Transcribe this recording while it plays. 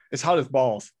It's hot as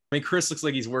balls. I mean, Chris looks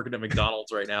like he's working at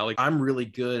McDonald's right now. Like, I'm really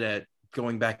good at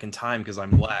going back in time because I'm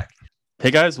black. Hey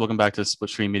guys, welcome back to Split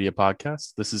Screen Media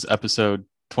Podcast. This is episode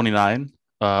 29,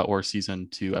 or season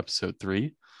 2, episode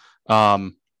 3.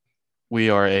 We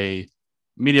are a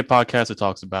media podcast that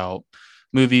talks about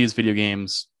movies, video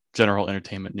games, general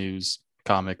entertainment news,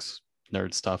 comics,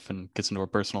 nerd stuff, and gets into our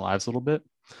personal lives a little bit.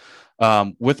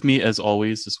 With me, as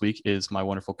always, this week is my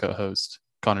wonderful co-host,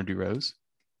 Connor DeRose.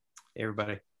 Hey,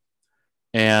 everybody.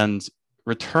 And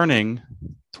returning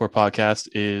to our podcast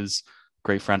is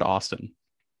great friend Austin.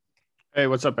 Hey,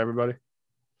 what's up, everybody?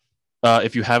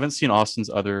 If you haven't seen Austin's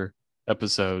other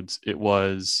episodes, it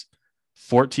was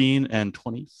 14 and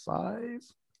 25.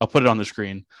 I'll put it on the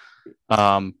screen.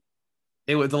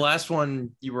 It was the last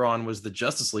one you were on was the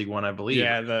Justice League one, I believe.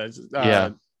 Yeah,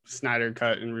 the Snyder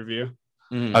cut and review.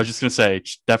 I was just gonna say,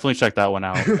 definitely check that one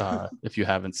out if you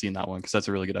haven't seen that one, because that's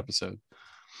a really good episode.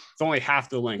 It's only half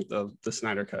the length of the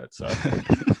Snyder cut, so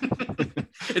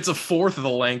it's a fourth of the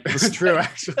length. It's true,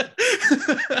 actually.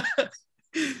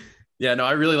 Yeah, no,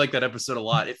 I really like that episode a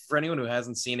lot. For anyone who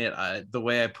hasn't seen it, the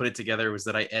way I put it together was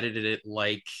that I edited it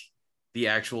like the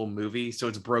actual movie, so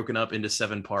it's broken up into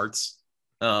 7 parts,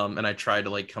 and I tried to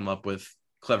like come up with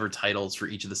clever titles for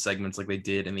each of the segments like they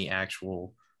did in the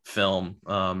actual film.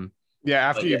 Yeah,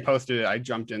 after you posted it, I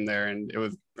jumped in there, and it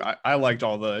was I liked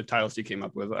all the titles you came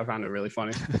up with. I found it really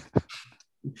funny.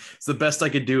 It's the best I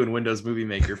could do in Windows Movie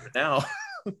Maker, but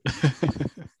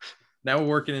now we're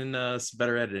working in some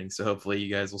better editing, so hopefully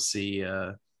you guys will see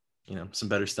some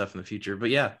better stuff in the future.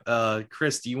 But yeah,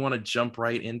 Chris, do you want to jump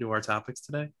right into our topics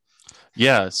today?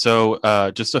 Yeah,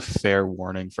 so just a fair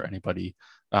warning for anybody.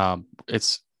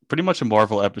 It's pretty much a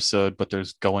Marvel episode, but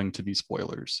there's going to be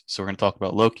spoilers. So we're going to talk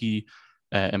about Loki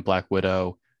and Black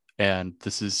Widow, and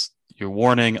this is your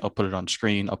warning. I'll put it on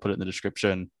screen, I'll put it in the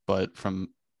description, but from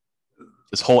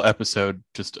this whole episode,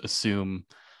 just assume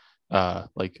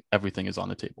like everything is on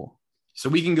the table. So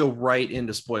we can go right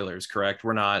into spoilers, correct?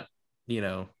 We're not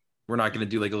going to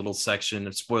do like a little section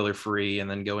of spoiler free and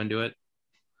then go into it.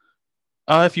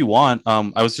 If you want,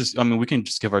 we can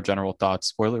just give our general thoughts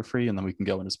spoiler free, and then we can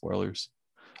go into spoilers.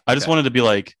 I just wanted to be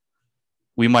like,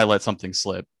 we might let something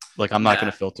slip. Like, I'm not going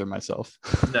to filter myself.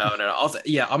 No. I'm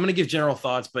going to give general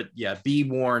thoughts, but yeah, be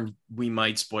warned, we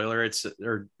might spoiler it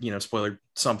or spoiler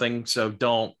something. So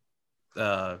don't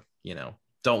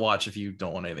watch if you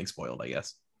don't want anything spoiled, I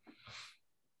guess.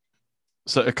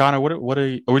 So Connor,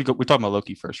 we're talking about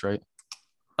Loki first, right?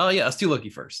 Oh yeah, let's do Loki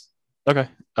first. Okay.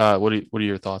 What are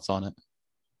your thoughts on it?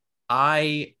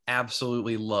 I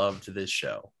absolutely loved this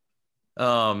show.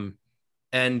 And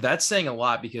that's saying a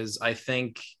lot because I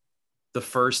think the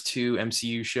first 2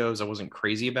 MCU shows I wasn't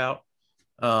crazy about.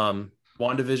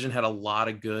 WandaVision had a lot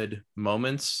of good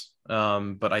moments,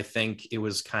 but I think it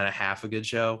was kind of half a good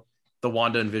show. The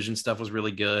Wanda and Vision stuff was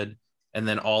really good. And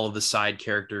then all of the side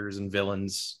characters and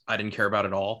villains I didn't care about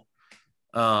at all.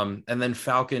 And then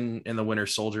Falcon and the Winter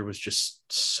Soldier was just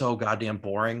so goddamn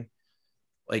boring.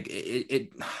 Like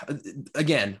it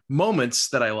again, moments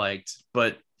that I liked,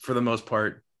 but for the most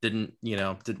part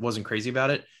wasn't crazy about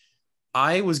it.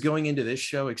 I was going into this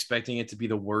show expecting it to be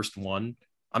the worst one.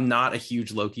 I'm not a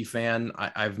huge Loki fan.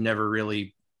 I've never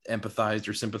really empathized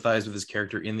or sympathized with his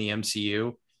character in the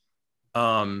MCU.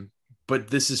 But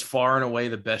this is far and away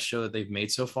the best show that they've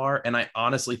made so far. And I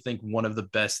honestly think one of the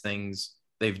best things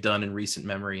they've done in recent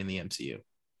memory in the MCU.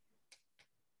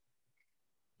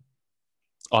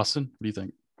 Austin, what do you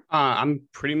think? I'm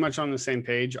pretty much on the same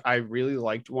page. I really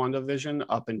liked WandaVision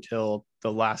up until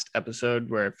the last episode,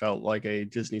 where it felt like a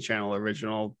Disney Channel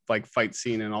original, like fight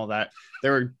scene and all that.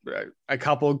 There were a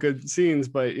couple good scenes,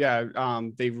 but yeah,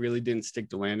 they really didn't stick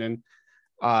to landing.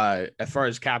 As far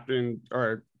as Falcon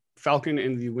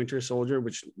and the Winter Soldier,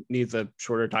 which needs a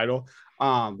shorter title,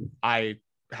 I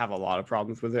have a lot of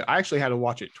problems with it. I actually had to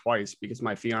watch it twice because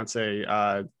my fiance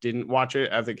didn't watch it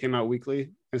as it came out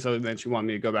weekly, and so then she wanted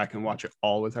me to go back and watch it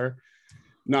all with her.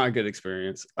 Not a good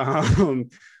experience.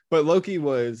 But Loki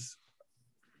was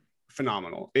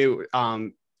phenomenal. It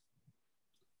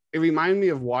reminded me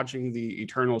of watching the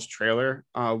Eternals trailer,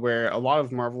 where a lot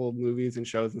of Marvel movies and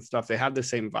shows and stuff, they have the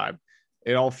same vibe.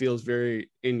 It all feels very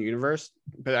in universe,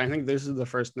 but I think this is the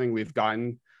first thing we've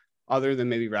gotten, other than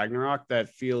maybe Ragnarok, that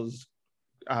feels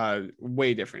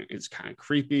way different. It's kind of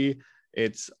creepy.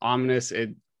 It's ominous.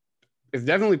 It's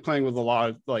definitely playing with a lot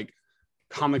of like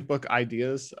comic book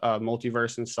ideas,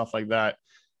 multiverse and stuff like that.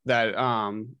 That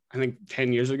I think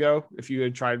 10 years ago, if you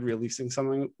had tried releasing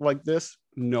something like this,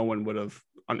 no one would have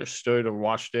understood or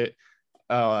watched it,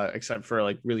 except for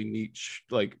like really niche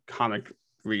like comic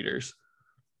readers.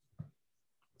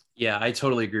 Yeah, I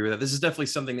totally agree with that. This is definitely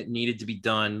something that needed to be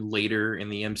done later in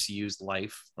the MCU's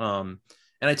life. And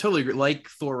I totally agree. Like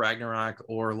Thor Ragnarok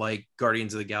or like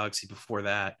Guardians of the Galaxy before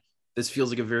that, this feels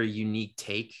like a very unique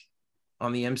take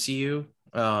on the MCU.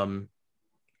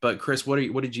 But Chris, what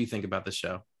did you think about the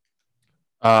show?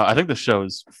 I think the show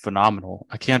is phenomenal.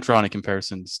 I can't draw any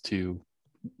comparisons to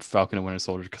Falcon and Winter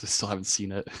Soldier because I still haven't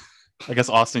seen it. I guess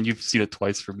Austin, you've seen it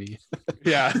twice for me.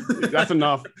 Yeah, that's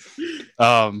enough.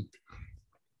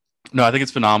 No, I think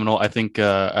it's phenomenal. I think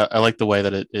I like the way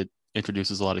that it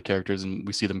introduces a lot of characters and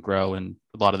we see them grow and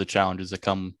a lot of the challenges that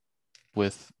come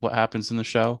with what happens in the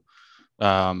show.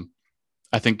 I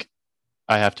think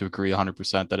I have to agree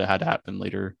 100% that it had to happen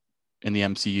later in the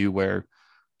MCU where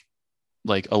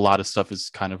like a lot of stuff is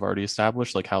kind of already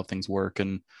established, like how things work.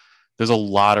 And there's a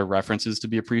lot of references to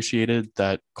be appreciated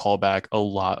that call back a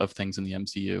lot of things in the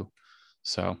MCU.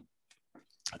 So,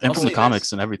 and from the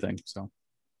comics and everything. So,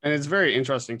 and it's very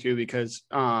interesting too, because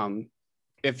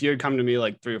if you had come to me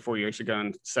like 3 or 4 years ago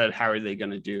and said, how are they going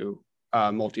to do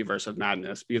Multiverse of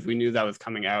Madness? Because we knew that was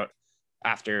coming out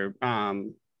after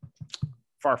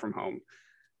Far From Home.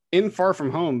 In Far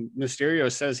From Home,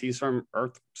 Mysterio says he's from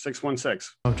Earth 616.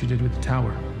 What you did with the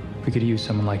tower. We could use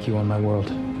someone like you on my world.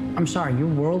 I'm sorry, your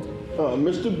world?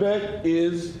 Mr. Beck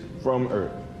is from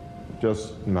Earth,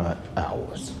 just not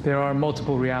ours. There are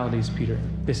multiple realities, Peter.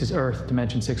 This is Earth,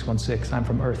 Dimension 616. I'm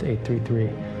from Earth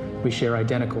 833. We share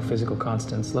identical physical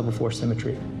constants, level 4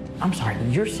 symmetry. I'm sorry,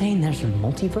 you're saying there's a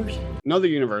multiverse? Another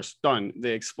universe, done.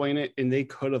 They explain it, and they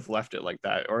could have left it like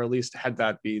that, or at least had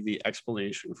that be the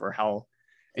explanation for how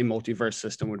a multiverse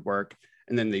system would work.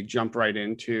 And then they jump right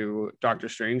into Doctor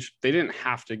Strange. They didn't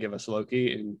have to give us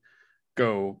Loki and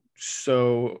go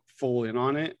so full in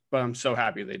on it, but I'm so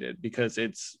happy they did because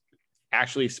it's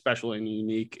actually special and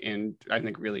unique and I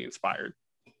think really inspired.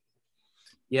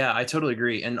 Yeah, I totally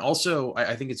agree. And also,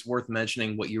 I think it's worth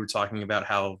mentioning what you were talking about,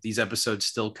 how these episodes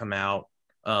still come out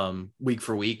week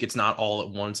for week. It's not all at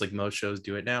once like most shows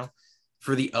do it now.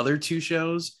 For the other two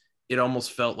shows, it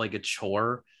almost felt like a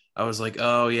chore. I was like,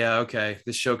 oh, yeah, okay,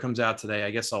 this show comes out today.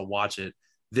 I guess I'll watch it.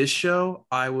 This show,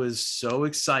 I was so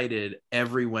excited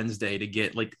every Wednesday to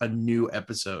get like a new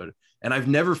episode. And I've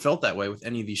never felt that way with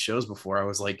any of these shows before. I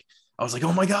was like,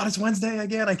 oh my God, it's Wednesday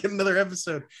again. I get another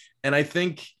episode. And I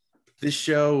think this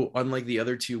show, unlike the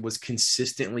other two, was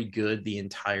consistently good the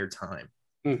entire time.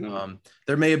 Mm-hmm.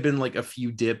 There may have been like a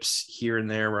few dips here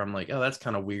and there where I'm like, oh, that's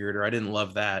kind of weird, or I didn't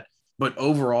love that. But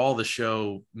overall, the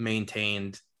show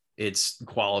maintained its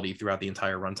quality throughout the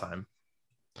entire runtime.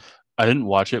 I didn't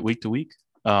watch it week to week,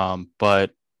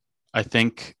 but I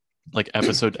think like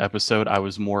episode to episode, I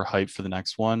was more hyped for the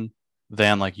next one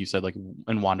than, like you said, like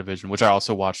in WandaVision, which I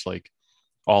also watched like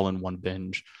all in one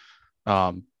binge.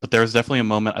 But there was definitely a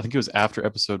moment, I think it was after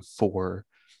episode 4,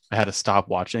 I had to stop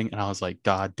watching and I was like,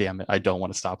 God damn it, I don't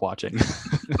want to stop watching.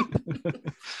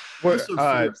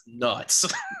 Nuts.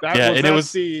 It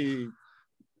was the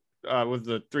with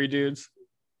the 3 dudes.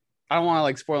 I don't want to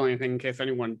like spoil anything in case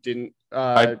anyone didn't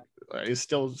is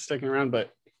still sticking around,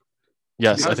 but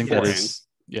yes, I think that is.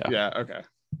 Yeah. Okay.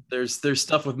 There's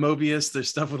stuff with Mobius, there's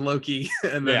stuff with Loki,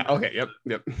 and then okay,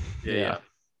 yep. Yeah.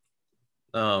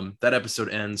 That episode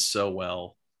ends so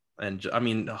well, and I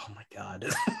mean, oh my God,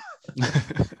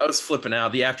 I was flipping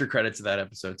out. The after credits of that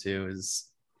episode too is,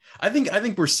 I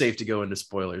think we're safe to go into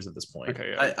spoilers at this point.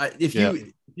 Okay,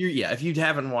 yeah. If you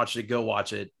haven't watched it, go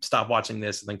watch it. Stop watching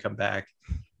this and then come back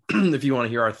if you want to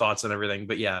hear our thoughts on everything.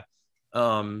 But yeah,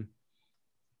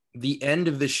 the end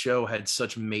of this show had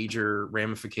such major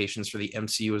ramifications for the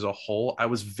MCU as a whole. I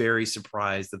was very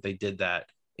surprised that they did that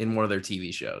in one of their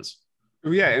TV shows.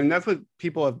 Yeah, and that's what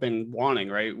people have been wanting,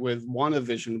 right? With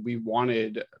WandaVision, we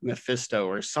wanted Mephisto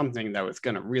or something that was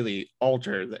going to really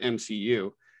alter the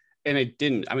MCU, and it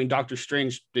didn't. I mean, Doctor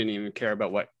Strange didn't even care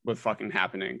about what was fucking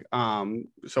happening.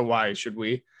 So why should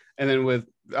we? And then with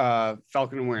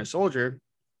Falcon and Winter Soldier,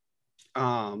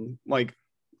 like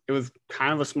it was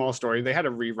kind of a small story. They had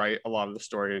to rewrite a lot of the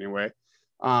story anyway.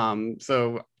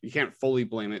 So you can't fully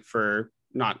blame it for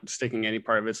not sticking any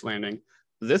part of its landing.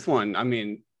 This one, I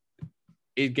mean,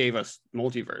 it gave us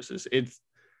multiverses. It's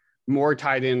more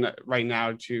tied in right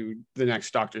now to the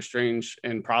next Doctor Strange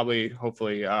and probably,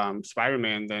 hopefully,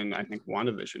 Spider-Man than I think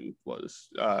WandaVision was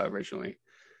originally.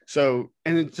 So,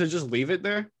 and to just leave it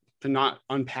there, to not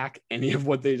unpack any of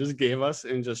what they just gave us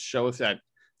and just show us that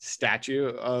statue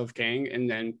of Kang and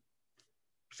then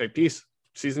say peace,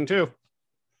 season 2.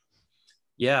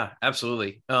 Yeah,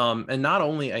 absolutely. And not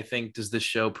only, I think, does this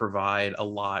show provide a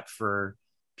lot for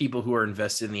people who are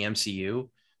invested in the MCU,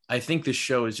 I think this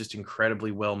show is just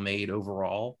incredibly well made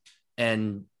overall.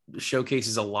 And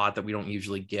showcases a lot that we don't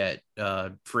usually get.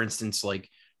 For instance, like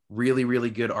really, really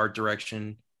good art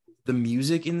direction. The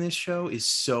music in this show is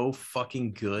so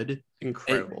fucking good.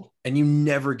 Incredible. And you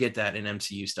never get that in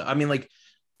MCU stuff. I mean, like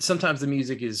sometimes the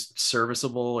music is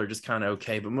serviceable or just kind of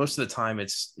okay, but most of the time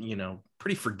it's, you know,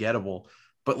 pretty forgettable.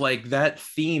 But like that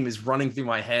theme is running through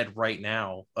my head right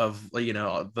now of, you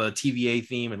know, the TVA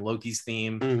theme and Loki's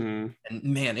theme. Mm-hmm. And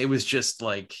man, it was just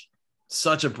like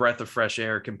such a breath of fresh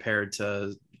air compared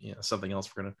to, you know, something else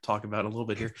we're going to talk about a little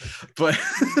bit here. But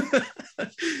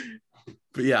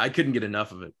but yeah, I couldn't get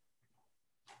enough of it.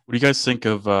 What do you guys think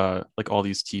of like all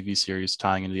these TV series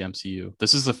tying into the MCU?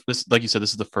 This like you said,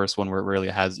 this is the first one where it really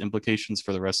has implications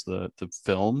for the rest of the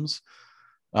films.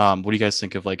 What do you guys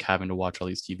think of like having to watch all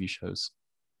these TV shows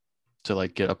to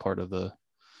like get a part of the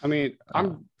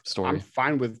story? I'm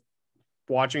fine with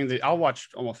watching I'll watch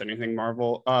almost anything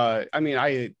Marvel. I mean,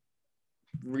 I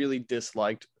really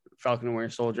disliked Falcon and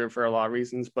Winter Soldier for a lot of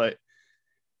reasons, but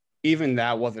even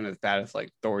that wasn't as bad as like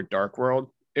Thor Dark World.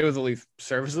 It was at least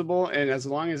serviceable, and as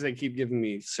long as they keep giving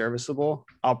me serviceable,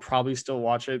 I'll probably still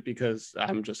watch it because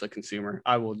I'm just a consumer.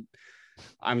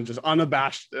 I'm just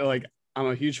unabashed. Like, I'm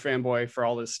a huge fanboy for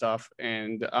all this stuff,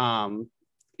 and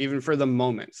even for the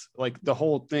moments, like the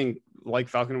whole thing, like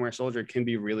Falcon and Winter Soldier can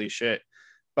be really shit,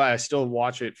 but I still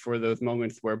watch it for those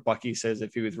moments where Bucky says,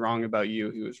 if he was wrong about you,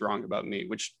 he was wrong about me,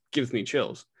 which gives me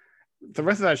chills. The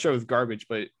rest of that show is garbage,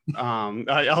 but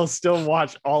I'll still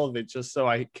watch all of it just so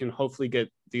I can hopefully get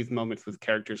these moments with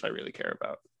characters I really care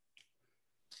about.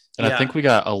 And I think we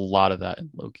got a lot of that in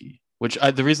Loki, which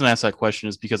the reason I asked that question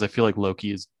is because I feel like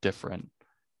Loki is different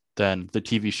than the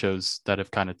TV shows that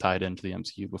have kind of tied into the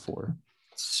MCU before.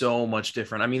 So much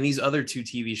different. I mean, these other two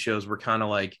TV shows were kind of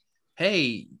like,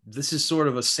 hey, this is sort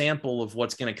of a sample of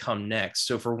what's going to come next.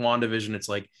 So for WandaVision, it's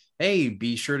like, hey,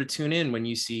 be sure to tune in when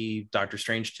you see Doctor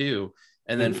Strange 2.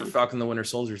 And then for Falcon the Winter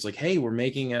Soldier, it's like, hey, we're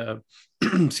making a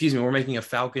we're making a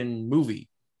Falcon movie.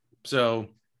 So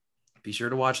be sure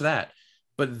to watch that.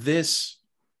 But this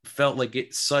felt like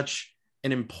it's such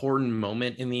an important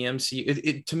moment in the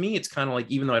MCU. To me, it's kind of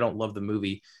like, even though I don't love the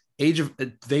movie,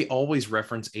 they always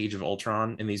reference Age of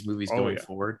Ultron in these movies going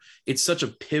forward. It's such a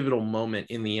pivotal moment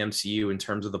in the MCU in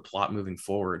terms of the plot moving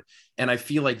forward. And I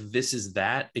feel like this is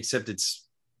that, except it's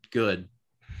good.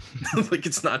 Like,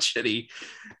 it's not shitty.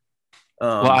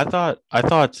 Well, I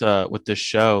thought with this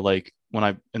show, like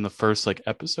in the first like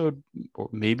episode or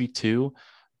maybe two,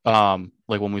 like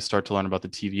when we start to learn about the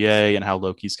TVA and how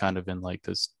Loki's kind of in like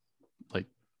this like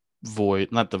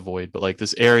void, not the void, but like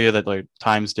this area that like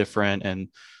time's different and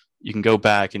you can go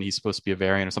back and he's supposed to be a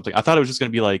variant or something. I thought it was just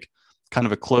going to be like kind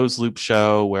of a closed loop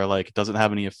show where like it doesn't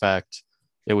have any effect.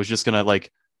 It was just going to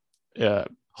like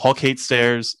Hulk hates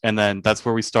stairs, and then that's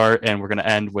where we start, and we're going to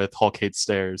end with Hulk hates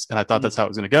stairs. And I thought that's how it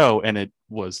was going to go, and it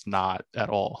was not at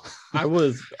all. I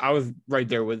was right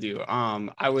there with you.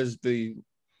 I was the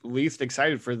least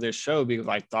excited for this show because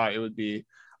I thought it would be,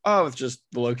 it's just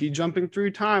Loki jumping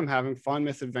through time, having fun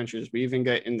misadventures. We even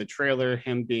get in the trailer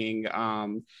him being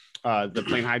the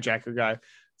plane hijacker guy.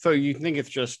 So you think it's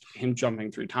just him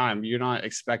jumping through time. You're not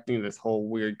expecting this whole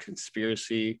weird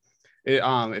conspiracy.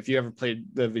 If you ever played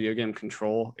the video game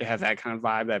Control, it has that kind of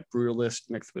vibe, that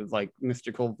brutalist mixed with like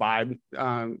mystical vibe,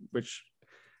 which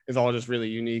is all just really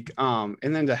unique. And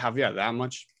then to have that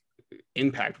much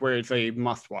impact where it's a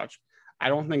must watch. I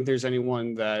don't think there's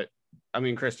anyone that, I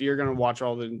mean, Chris, you're going to watch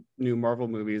all the new Marvel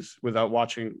movies without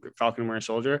watching Falcon and Winter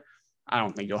Soldier. I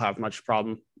don't think you'll have much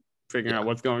problem figuring out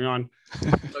what's going on.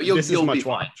 You'll be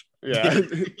fine. Yeah.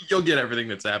 You'll get everything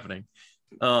that's happening.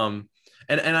 And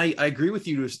I agree with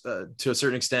you to a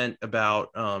certain extent about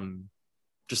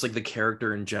just like the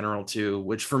character in general too,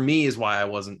 which for me is why I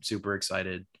wasn't super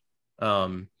excited.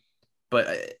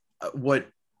 But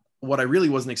what I really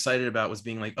wasn't excited about was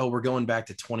being like, oh, we're going back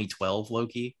to 2012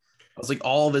 Loki. I was like,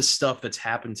 all this stuff that's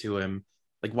happened to him,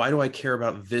 like, why do I care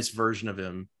about this version of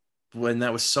him when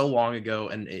that was so long ago?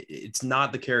 And it's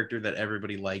not the character that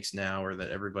everybody likes now or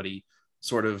that everybody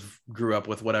sort of grew up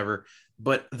with, whatever.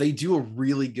 But they do a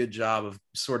really good job of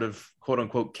sort of quote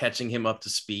unquote catching him up to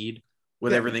speed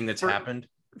with everything that's happened.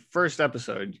 First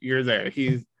episode, you're there.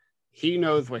 He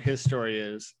knows what his story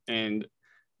is, and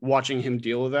watching him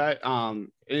deal with that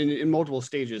in multiple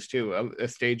stages too. A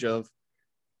stage of,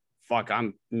 fuck,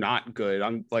 I'm not good.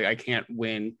 I'm like, I can't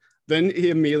win. Then he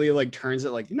immediately like turns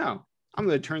it like, no, I'm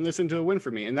going to turn this into a win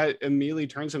for me. And that immediately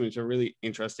turns him into a really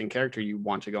interesting character you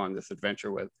want to go on this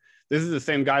adventure with. This is the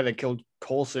same guy that killed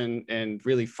Coulson and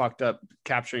really fucked up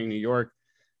capturing New York,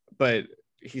 but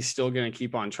he's still going to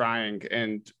keep on trying.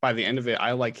 And by the end of it,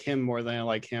 I like him more than I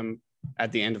like him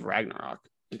at the end of Ragnarok,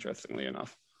 interestingly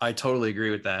enough. I totally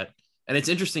agree with that. And it's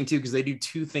interesting too, because they do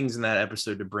two things in that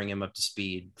episode to bring him up to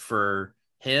speed for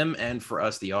him and for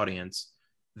us, the audience.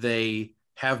 They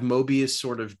have Mobius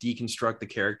sort of deconstruct the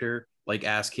character, like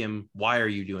ask him, why are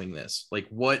you doing this? Like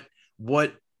what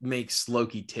makes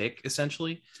Loki tick,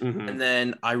 essentially. Mhm. And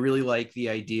then I really like the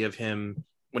idea of him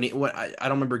when I don't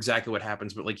remember exactly what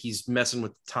happens, but like he's messing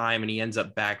with time and he ends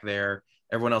up back there.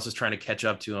 Everyone else is trying to catch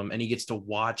up to him and he gets to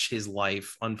watch his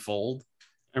life unfold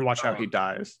And watch how he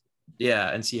dies. Yeah,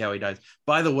 and see how he dies.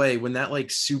 By the way, when that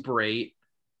like Super 8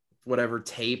 whatever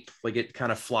tape, like it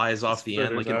kind of flies off the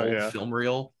end like an old film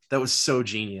reel, that was so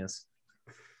genius.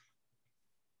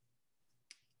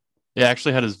 It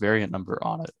actually had his variant number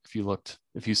on it.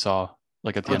 If you saw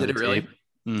like at the end of the tape.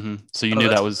 Really? So you knew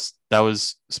that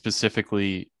was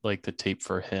specifically like the tape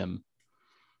for him,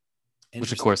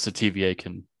 which of course the TVA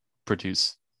can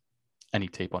produce any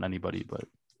tape on anybody, but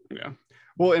yeah.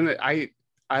 Well, and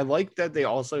I like that they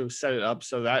also set it up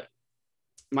so that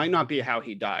might not be how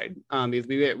he died. Because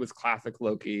we get with classic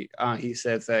Loki, he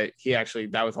says that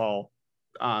that was all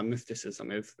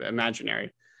mysticism, it's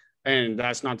imaginary. And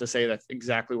that's not to say that's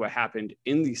exactly what happened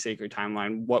in the Sacred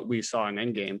Timeline, what we saw in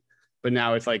Endgame. But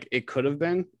now it's like it could have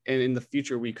been, and in the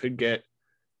future we could get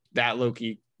that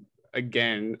Loki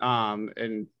again,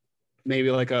 and maybe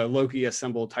like a Loki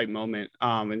assemble type moment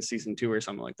in season 2 or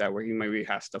something like that, where he maybe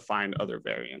has to find other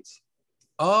variants.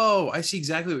 Oh, I see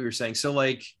exactly what you're saying. So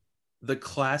like the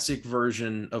classic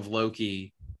version of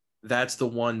Loki, that's the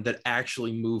one that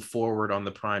actually moved forward on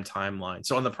the Prime timeline.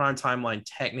 So on the Prime timeline,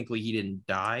 technically he didn't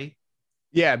die.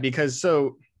 Yeah, because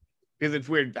it's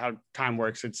weird how time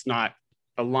works. It's not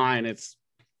a line. It's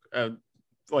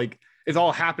like it's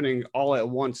all happening all at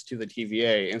once to the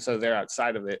TVA, and so they're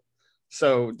outside of it.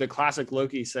 So the classic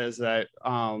Loki says that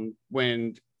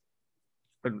when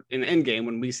in Endgame,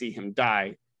 when we see him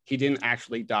die, he didn't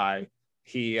actually die.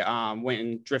 He went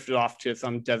and drifted off to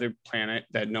some desert planet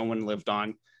that no one lived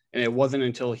on. And it wasn't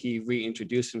until he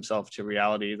reintroduced himself to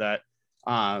reality that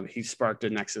he sparked a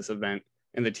Nexus event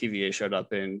and the TVA showed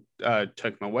up and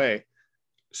took him away.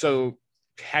 So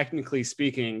technically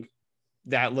speaking,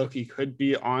 that Loki could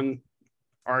be on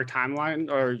our timeline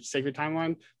or Sacred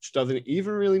Timeline, which doesn't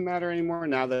even really matter anymore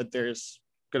now that there's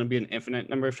going to be an infinite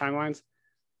number of timelines.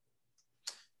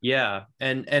 Yeah.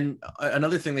 And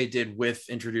another thing they did with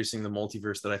introducing the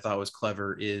multiverse that I thought was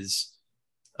clever is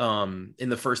in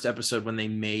the first episode when they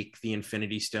make the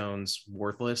Infinity Stones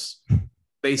worthless,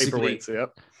 basically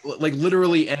like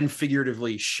literally and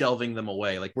figuratively shelving them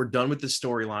away. Like we're done with the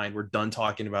storyline. We're done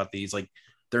talking about these. Like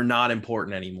they're not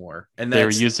important anymore. And they were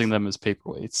using them as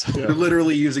paperweights. They're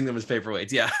literally using them as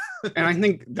paperweights. Yeah. And I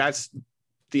think that's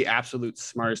the absolute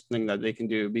smartest thing that they can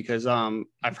do, because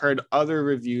I've heard other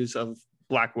reviews of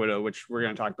Black Widow, which we're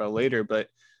going to talk about later, but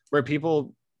where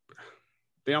people,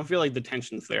 they don't feel like the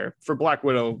tension's there for Black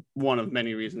Widow, one of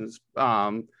many reasons.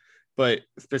 But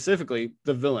specifically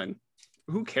the villain,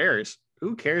 who cares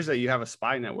that you have a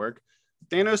spy network?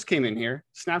 Thanos came in here,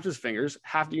 snapped his fingers,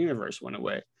 half the universe went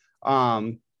away.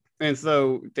 And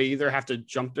so they either have to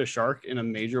jump the shark in a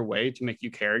major way to make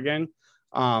you care again,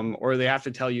 or they have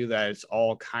to tell you that it's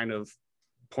all kind of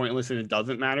pointless and it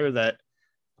doesn't matter, that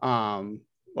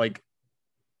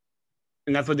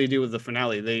and that's what they do with the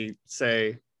finale. They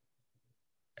say,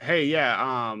 hey,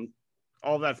 yeah,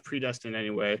 all that's predestined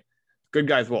anyway. Good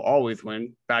guys will always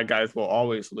win. Bad guys will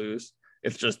always lose.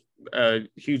 It's just a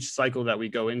huge cycle that we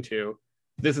go into.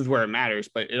 This is where it matters,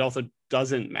 but it also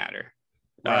doesn't matter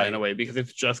in a way, because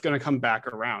it's just going to come back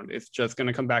around. It's just going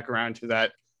to come back around to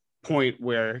that point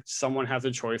where someone has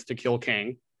a choice to kill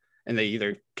Kang, and they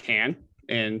either can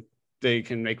and they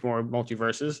can make more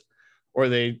multiverses, or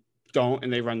they don't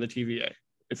and they run the TVA.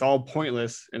 It's all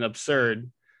pointless and absurd.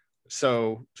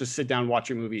 So just sit down, watch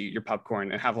your movie, eat your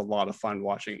popcorn, and have a lot of fun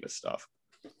watching this stuff.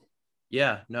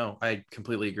 Yeah, no, I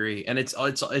completely agree. And it's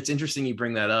interesting you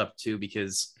bring that up too,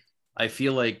 because I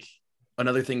feel like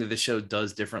another thing that this show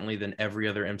does differently than every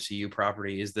other MCU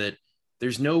property is that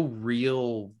there's no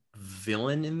real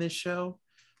villain in this show.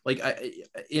 Like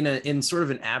in sort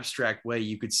of an abstract way,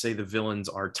 you could say the villains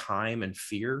are time and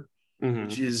fear,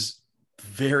 which is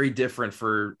very different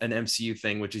for an MCU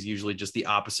thing, which is usually just the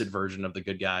opposite version of the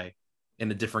good guy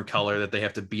in a different color that they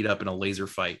have to beat up in a laser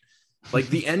fight. Like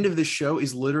the end of the show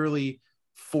is literally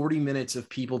 40 minutes of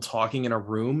people talking in a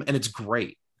room, and it's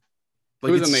great. Like,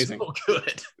 it was amazing. So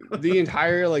good. The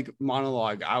entire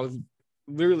monologue, I was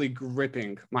literally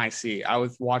gripping my seat. I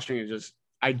was watching it,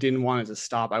 I didn't want it to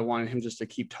stop. I wanted him just to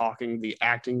keep talking. The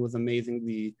acting was amazing.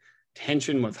 The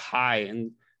tension was high,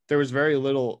 and there was very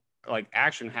little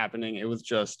action happening. It was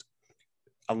just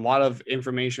a lot of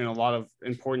information, a lot of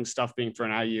important stuff being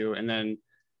thrown at you, and then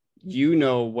you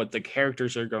know what the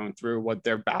characters are going through, what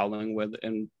they're battling with,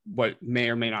 and what may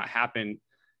or may not happen.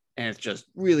 And it just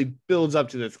really builds up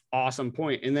to this awesome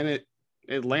point. And then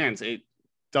it lands. It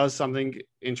does something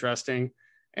interesting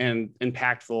and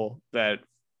impactful that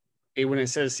when it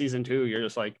says season 2, you're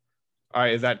just like, all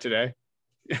right, is that today?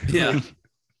 Yeah.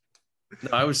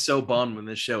 No, I was so bummed when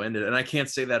this show ended, and I can't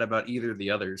say that about either of the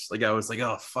others. Like, I was like,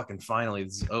 oh, fucking finally,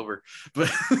 this is over. But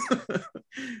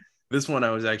this one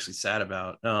I was actually sad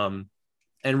about. And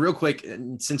real quick,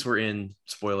 since we're in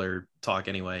spoiler talk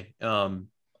anyway,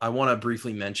 I want to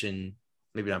briefly mention,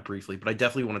 maybe not briefly, but I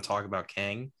definitely want to talk about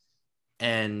Kang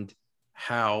and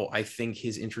how I think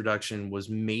his introduction was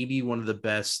maybe one of the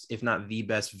best, if not the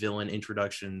best, villain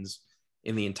introductions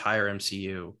in the entire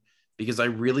MCU. Because I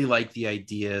really like the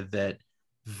idea that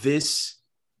this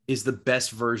is the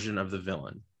best version of the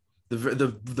villain.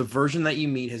 The version that you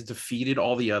meet has defeated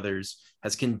all the others,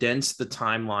 has condensed the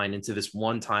timeline into this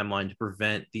one timeline to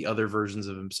prevent the other versions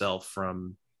of himself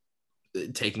from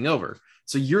taking over.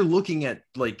 So you're looking at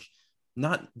like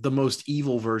not the most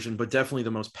evil version, but definitely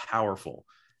the most powerful.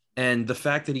 And the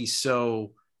fact that he's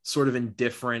so sort of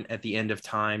indifferent at the end of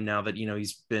time, now that, you know,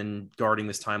 he's been guarding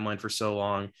this timeline for so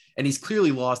long, and he's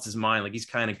clearly lost his mind. Like, he's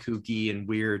kind of kooky and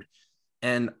weird.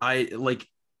 And I like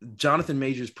Jonathan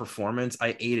Majors' performance.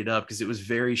 I ate it up because it was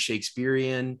very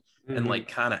Shakespearean and like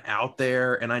kind of out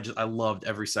there. And I loved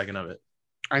every second of it.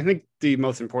 I think the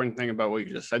most important thing about what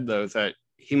you just said, though, is that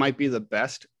he might be the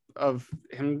best of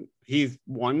him. He's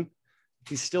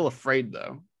still afraid,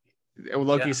 though.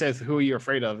 Loki says, who are you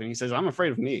afraid of? And he says, I'm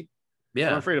afraid of me. Yeah,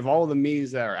 I'm afraid of all the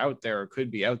me's that are out there or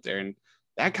could be out there. And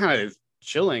that kind of is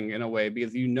chilling in a way,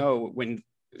 because, you know, when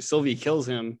Sylvie kills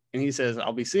him and he says,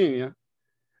 I'll be seeing you,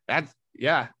 that's,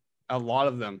 yeah, a lot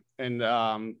of them.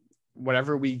 And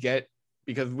whatever we get,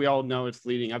 because we all know it's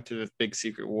leading up to this big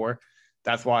secret war.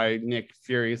 That's why Nick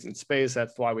Fury is in space.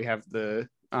 That's why we have the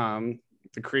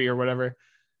Kree or whatever.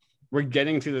 We're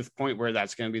getting to this point where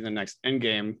that's going to be the next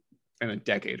Endgame in a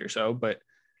decade or so.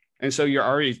 And so you're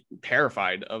already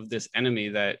terrified of this enemy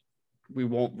that we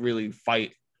won't really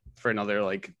fight for another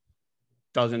like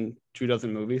 2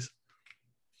 dozen movies.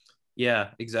 Yeah,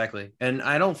 exactly. And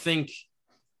I don't think,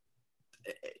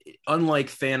 unlike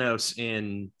Thanos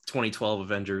in 2012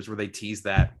 Avengers, where they teased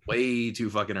that way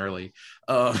too fucking early,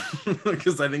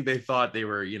 because I think they thought they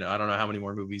were, you know, I don't know how many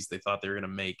more movies they thought they were going to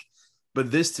make.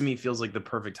 But this to me feels like the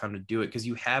perfect time to do it, because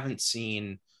you haven't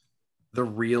seen the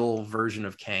real version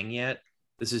of Kang yet.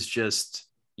 This is just,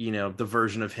 you know, the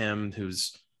version of him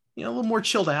who's, you know, a little more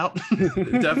chilled out.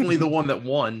 Definitely the one that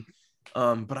won.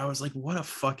 But I was like, what a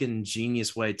fucking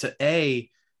genius way to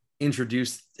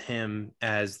introduce him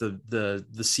as the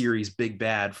series big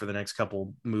bad for the next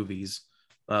couple movies.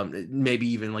 Maybe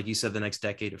even, like you said, the next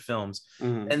decade of films.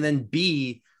 Mm-hmm. And then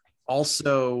B,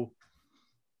 also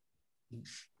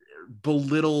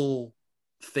belittle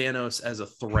Thanos as a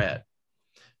threat.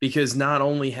 Because not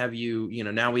only have you, you know,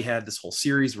 now we had this whole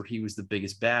series where he was the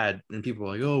biggest bad, and people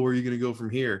are like, oh, where are you going to go from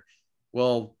here?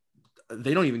 Well,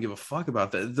 they don't even give a fuck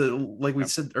about that. Like we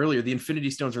said earlier, the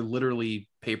Infinity Stones are literally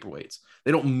paperweights.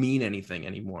 They don't mean anything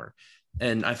anymore.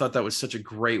 And I thought that was such a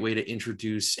great way to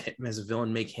introduce him as a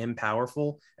villain, make him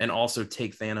powerful, and also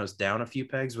take Thanos down a few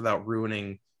pegs without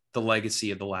ruining the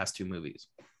legacy of the last 2 movies.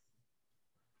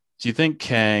 Do you think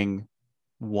Kang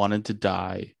wanted to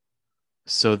die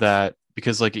so that,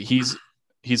 because like he's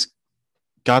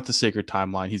got the sacred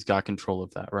timeline, he's got control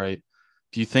of that, right?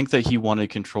 Do you think that he wanted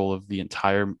control of the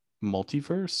entire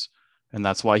multiverse and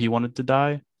that's why he wanted to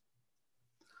die?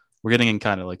 We're getting in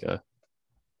kind of like a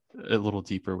little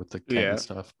deeper with the Kang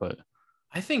stuff, but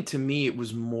I think to me it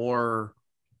was more,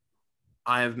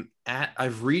 I've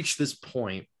reached this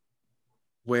point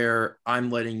where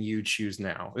I'm letting you choose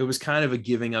now. It was kind of a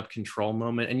giving up control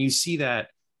moment, and you see that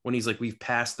when he's like, we've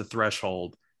passed the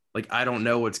threshold. Like, I don't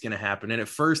know what's going to happen. And at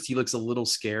first he looks a little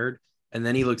scared, and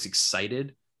then he looks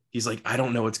excited. He's like, I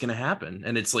don't know what's going to happen.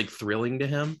 And it's like thrilling to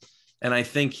him. And I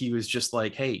think he was just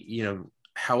like, hey, you know,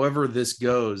 however this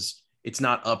goes, it's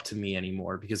not up to me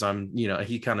anymore, because I'm, you know,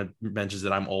 he kind of mentions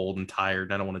that I'm old and tired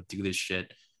and I don't want to do this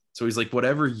shit. So he's like,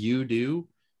 whatever you do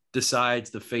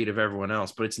decides the fate of everyone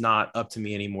else, but it's not up to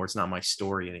me anymore. It's not my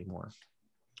story anymore.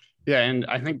 Yeah. And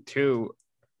I think too,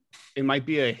 it might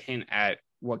be a hint at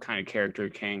what kind of character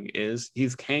Kang is.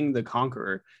 He's Kang the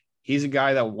Conqueror. He's a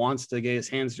guy that wants to get his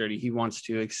hands dirty. He wants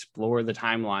to explore the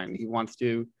timeline. He wants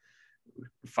to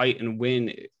fight and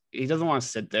win. He doesn't want to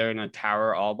sit there in a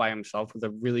tower all by himself with a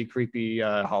really creepy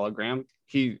hologram.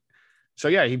 He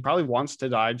probably wants to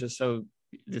die just so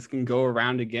this can go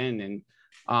around again,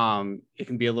 and it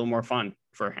can be a little more fun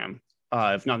for him.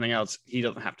 If nothing else, he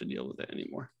doesn't have to deal with it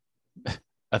anymore.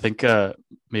 I think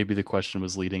maybe the question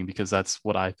was leading because that's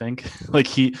what I think. Like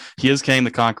he is Kang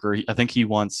the Conqueror. I think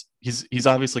he's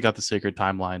obviously got the sacred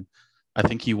timeline. I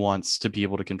think he wants to be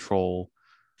able to control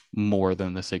more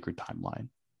than the sacred timeline.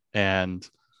 And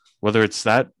whether it's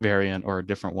that variant or a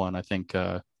different one, I think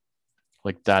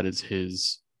like that is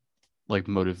his like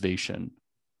motivation.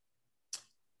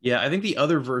 Yeah, I think the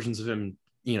other versions of him,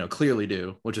 clearly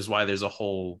do, which is why there's a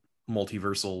whole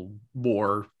multiversal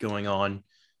war going on.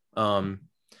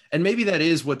 And maybe that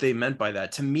is what they meant by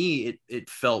that. To me, it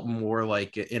felt more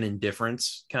like an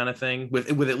indifference kind of thing with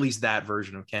at least that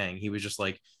version of Kang. He was just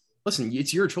like, listen,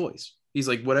 it's your choice. He's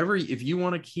like, whatever, if you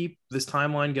want to keep this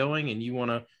timeline going and you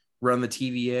want to run the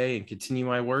TVA and continue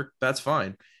my work, that's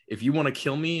fine. If you want to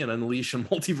kill me and unleash a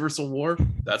multiversal war,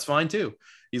 that's fine too.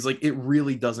 He's like, it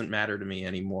really doesn't matter to me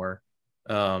anymore.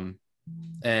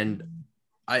 And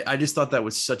I just thought that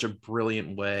was such a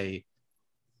brilliant way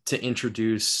to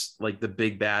introduce like the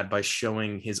big bad by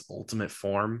showing his ultimate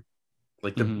form,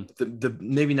 like the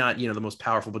maybe not, the most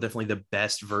powerful, but definitely the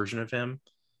best version of him.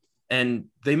 And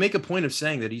they make a point of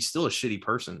saying that he's still a shitty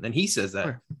person. And he says that.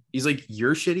 Sure. He's like,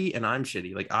 you're shitty and I'm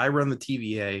shitty. Like, I run the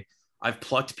TVA. I've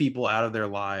plucked people out of their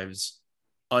lives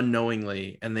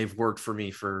unknowingly, and they've worked for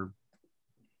me for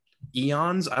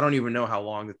eons. I don't even know how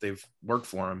long that they've worked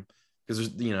for him, because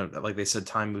there's, like they said,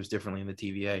 time moves differently in the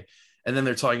TVA. And then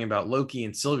they're talking about Loki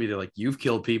and Sylvie. They're like, you've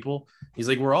killed people. He's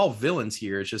like, we're all villains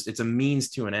here. It's a means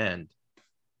to an end.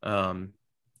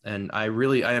 And I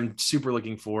am super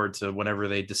looking forward to whenever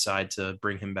they decide to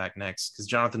bring him back next, because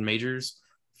Jonathan Majors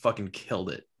fucking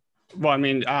killed it. Well, I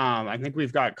mean, I think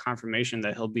we've got confirmation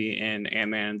that he'll be in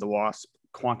Ant-Man and the Wasp: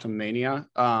 Quantumania.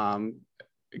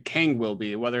 Kang will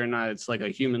be, whether or not it's like a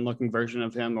human-looking version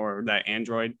of him or that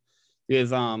android.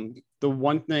 Is the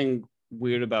one thing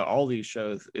weird about all these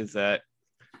shows is that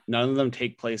none of them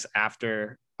take place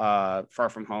after Far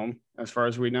From Home, as far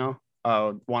as we know.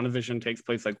 WandaVision takes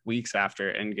place like weeks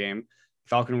after Endgame.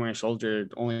 Falcon and Winter Soldier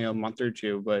only a month or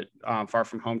two, but Far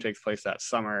From Home takes place that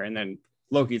summer, and then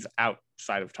Loki's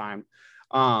outside of time.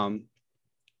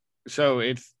 So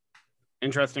it's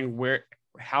interesting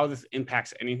how this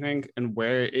impacts anything and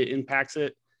where it impacts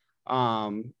it.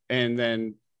 And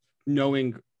then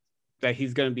knowing that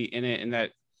he's going to be in it and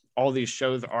that all these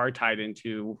shows are tied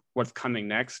into what's coming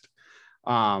next.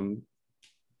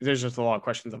 There's just a lot of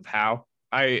questions of how.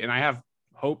 I have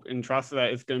hope and trust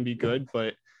that it's going to be good,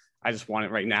 but I just want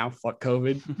it right now. Fuck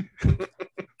COVID.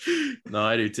 No,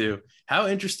 I do too. How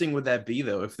interesting would that be,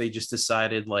 though, if they just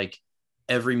decided like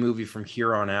every movie from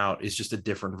here on out is just a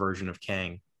different version of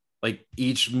Kang? Like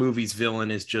each movie's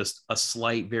villain is just a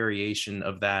slight variation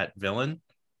of that villain.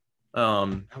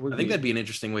 I think that'd be an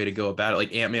interesting way to go about it.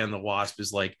 Like Ant-Man and the Wasp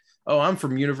is like, oh, I'm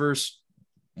from universe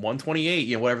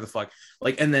 128, whatever the fuck.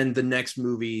 Like, and then the next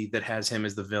movie that has him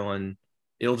as the villain,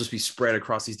 it'll just be spread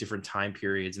across these different time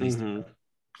periods and these different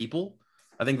people.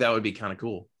 I think that would be kind of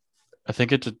cool. I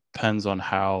think it depends on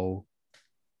how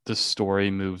the story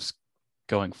moves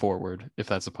going forward, if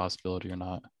that's a possibility or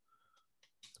not.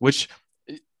 Which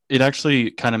it actually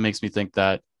kind of makes me think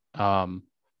that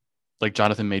like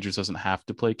Jonathan Majors doesn't have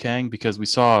to play Kang, because we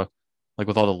saw like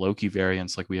with all the Loki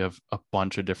variants, like we have a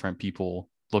bunch of different people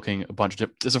looking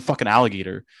there's a fucking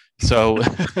alligator. So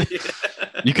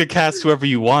you could cast whoever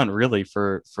you want really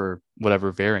for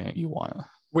whatever variant you want.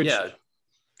 Which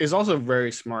is also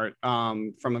very smart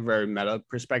from a very meta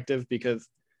perspective, because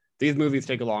these movies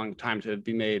take a long time to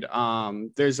be made.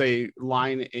 There's a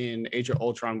line in Age of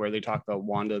Ultron where they talk about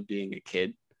Wanda being a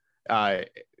kid.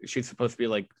 She's supposed to be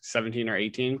like 17 or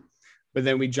 18. But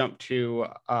then we jump to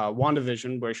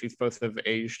WandaVision, where she's supposed to have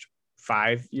aged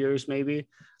 5 years maybe.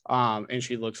 And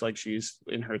she looks like she's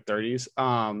in her 30s.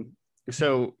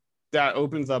 So that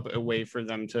opens up a way for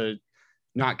them to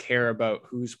not care about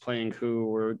who's playing who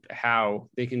or how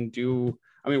they can do.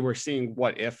 I mean, we're seeing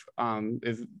What If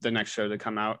is the next show to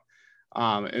come out.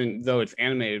 And though it's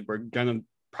animated, we're going to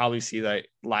probably see that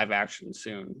live action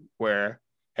soon, where,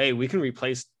 hey, we can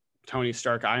replace Tony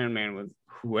Stark Iron Man with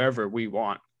whoever we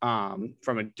want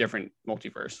from a different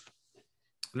multiverse.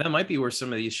 And that might be where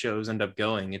some of these shows end up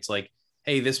going. It's like,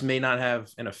 hey, this may not have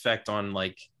an effect on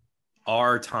like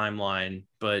our timeline,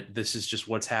 but this is just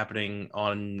what's happening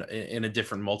in a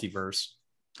different multiverse.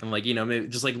 And like, maybe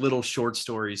just like little short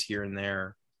stories here and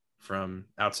there from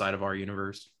outside of our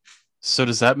universe. So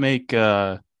does that make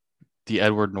the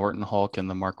Edward Norton Hulk and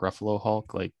the Mark Ruffalo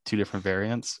Hulk like two different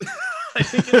variants? I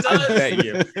think it does.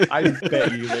 I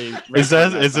bet you. Is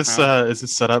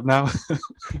this set up now?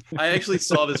 I actually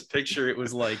saw this picture. It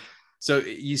was like, so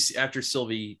you see, after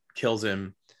Sylvie kills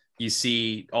him, you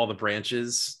see all the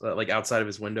branches like outside of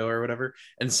his window or whatever,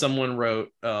 and someone wrote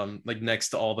like next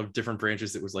to all the different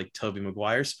branches it was like Tobey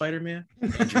Maguire Spider-Man,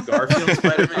 Andrew Garfield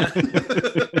Spider-Man.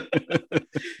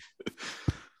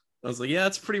 I was like, yeah,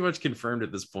 it's pretty much confirmed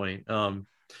at this point. I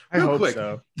Real hope quick,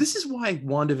 so. this is why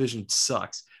WandaVision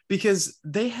sucks, because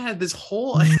they had this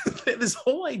whole this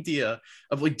whole idea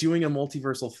of like doing a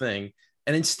multiversal thing,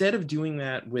 and instead of doing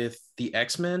that with the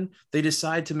X-Men, they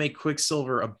decide to make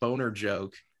Quicksilver a boner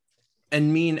joke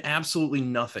and mean absolutely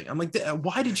nothing. I'm like,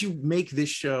 why did you make this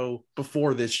show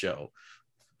before this show?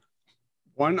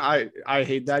 One, I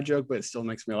hate that joke, but it still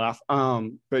makes me laugh.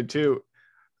 But two,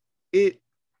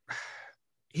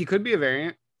 he could be a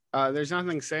variant. There's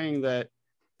nothing saying that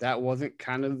wasn't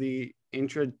kind of the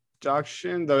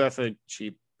introduction, though that's a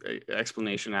cheap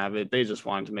explanation of it. They just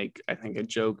wanted to make, I think, a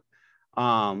joke.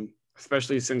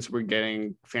 Especially since we're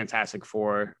getting Fantastic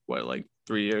Four, like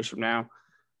 3 years from now.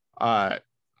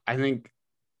 I think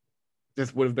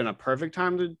this would have been a perfect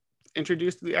time to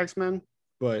introduce the X-Men,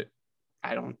 but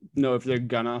I don't know if they're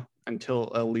gonna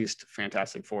until at least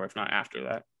Fantastic Four, if not after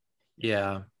that.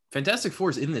 Yeah. Fantastic Four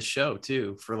is in this show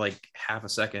too for like half a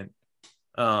second.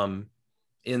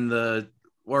 In the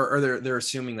or they're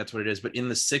assuming that's what it is, but in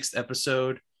the 6th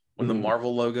episode, when the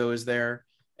Marvel logo is there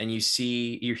and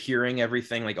you're hearing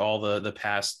everything, like all the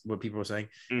past, what people were saying,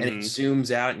 and it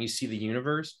zooms out and you see the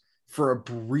universe. For a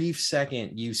brief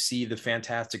second, you see the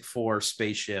Fantastic Four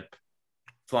spaceship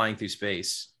flying through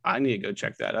space. I need to go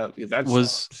check that out.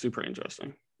 That's super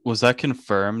interesting. Was that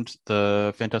confirmed,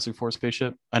 the Fantastic Four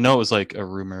spaceship? I know it was like a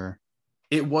rumor.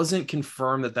 It wasn't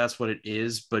confirmed that that's what it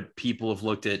is, but people have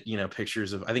looked at,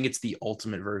 pictures of, I think it's the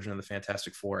ultimate version of the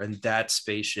Fantastic Four, and that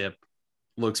spaceship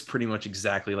looks pretty much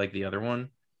exactly like the other one.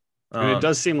 And it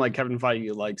does seem like Kevin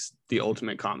Feige likes the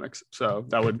Ultimate comics, so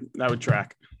that would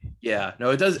track. Yeah,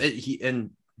 no, it does. And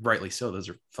rightly so. Those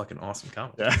are fucking awesome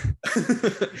comics.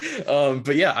 Yeah.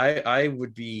 But yeah, I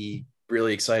would be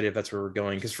really excited if that's where we're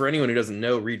going, because for anyone who doesn't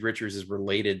know, Reed Richards is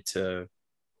related to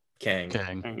Kang.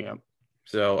 Yeah.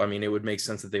 So I mean, it would make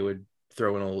sense that they would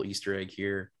throw in a little Easter egg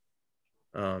here.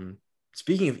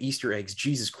 Speaking of Easter eggs,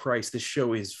 Jesus Christ, this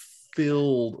show is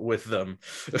filled with them.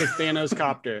 The Thanos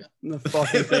copter. The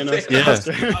fucking Thanos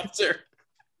copter.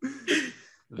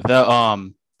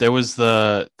 There was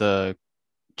the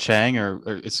Chang, or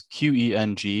it's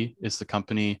QENG is the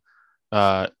company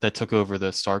that took over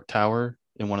the Stark Tower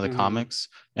in one of the comics,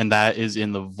 and that is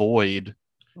in the Void.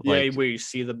 Yeah, where you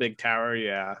see the big tower.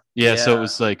 Yeah. So it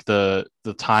was like the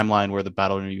timeline where the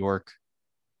Battle of New York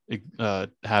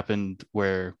happened,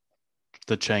 where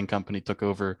the Chang company took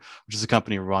over, which is a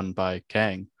company run by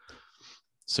Kang.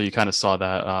 So you kind of saw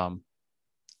that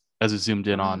as it zoomed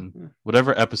in on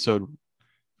whatever episode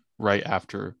right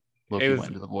after Loki went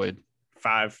into the Void.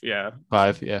 5, yeah.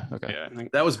 5, yeah, okay. Yeah, I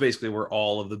think that was basically where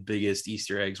all of the biggest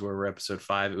Easter eggs were episode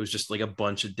 5. It was just like a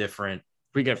bunch of different.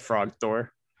 We get Frog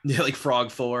Thor. Yeah, like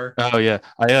Frog Thor. Oh yeah,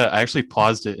 I actually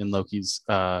paused it in Loki's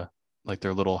like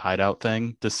their little hideout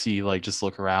thing to see, like, just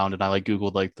look around, and I like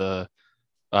Googled like the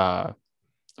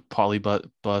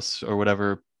Polybus or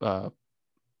whatever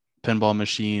pinball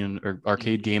machine or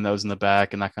arcade game that was in the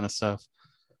back and that kind of stuff.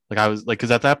 Like I was like, because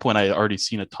at that point I had already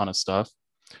seen a ton of stuff.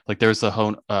 Like there's the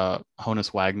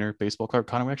Honus Wagner baseball card.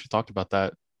 Connor, we actually talked about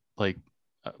that like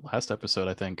last episode,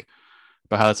 I think,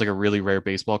 about how it's like a really rare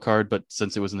baseball card, but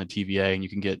since it was in the TVA and you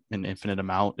can get an infinite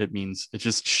amount, it means it's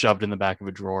just shoved in the back of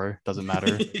a drawer. Doesn't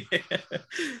matter. Yeah.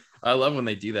 I love when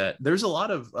they do that. There's a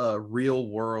lot of real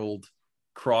world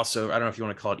crossover. I don't know if you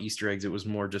want to call it Easter eggs. It was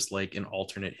more just like an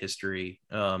alternate history.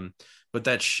 But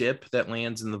that ship that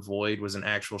lands in the Void was an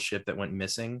actual ship that went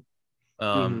missing.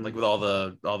 Like with all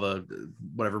the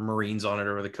whatever Marines on it,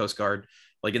 or the Coast Guard,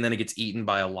 like, and then it gets eaten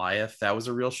by Alioth. That was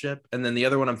a real ship. And then the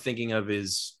other one I'm thinking of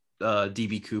is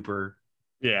DB Cooper.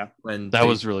 Yeah,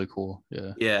 was really cool.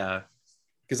 Yeah,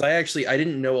 because I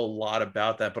didn't know a lot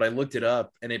about that, but I looked it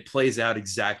up and it plays out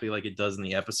exactly like it does in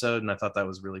the episode, and I thought that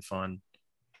was really fun.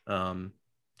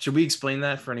 Should we explain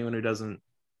that for anyone who doesn't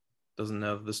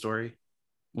know the story?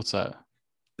 What's that?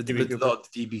 The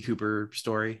DB Cooper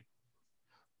story.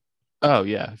 Oh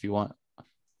yeah, if you want.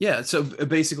 Yeah, so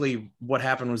basically what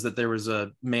happened was that there was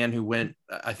a man who went,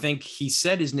 I think he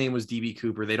said his name was DB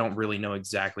Cooper. They don't really know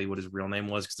exactly what his real name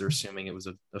was because they're assuming it was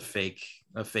a fake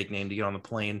name to get on the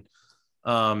plane.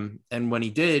 And when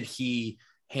he did, he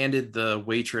handed the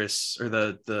waitress, or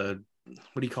the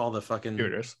what do you call the fucking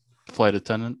stewardess, flight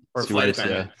attendant, or flight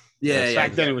attendant? Yeah.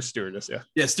 Back then it was stewardess.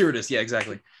 Yeah, stewardess. Yeah,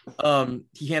 exactly.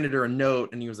 He handed her a note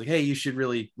and he was like, "Hey, you should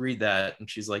really read that." And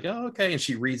she's like, "Oh, okay." And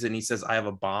she reads it and he says, "I have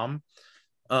a bomb."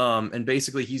 And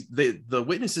basically the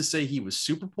witnesses say he was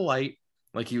super polite.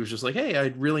 Like he was just like, hey,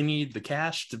 I really need the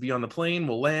cash to be on the plane.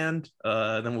 We'll land,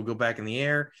 then we'll go back in the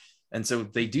air. And so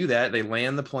they do that. They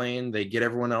land the plane. They get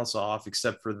everyone else off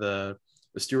except for the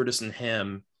stewardess and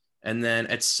him. And then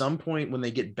at some point when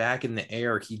they get back in the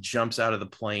air, he jumps out of the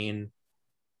plane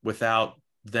without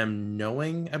them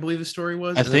knowing, I believe the story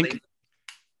was. I think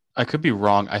I could be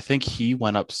wrong. I think he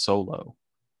went up solo.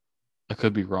 I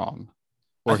could be wrong.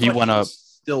 Or he went up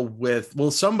still with,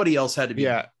 well, somebody else had to be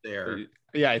there.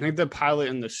 Yeah, I think the pilot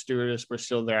and the stewardess were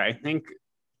still there. I think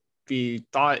the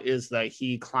thought is that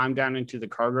he climbed down into the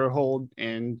cargo hold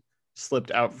and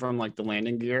slipped out from like the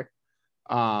landing gear,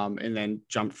 and then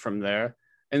jumped from there.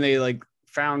 And they like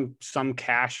found some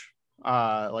cash,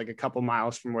 like a couple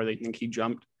miles from where they think he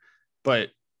jumped, but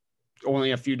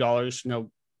only a few dollars.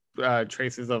 No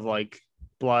traces of like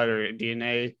blood or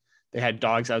DNA. They had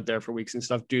dogs out there for weeks and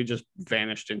stuff. Dude just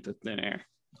vanished into thin air.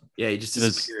 Yeah, he just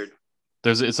disappeared.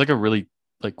 It's like a really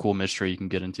like cool mystery you can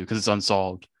get into because it's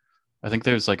unsolved. I think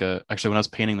there's like actually when I was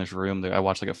painting this room there, I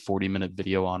watched like a 40-minute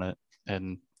video on it,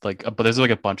 and like but there's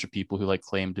like a bunch of people who like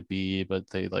claim to be, but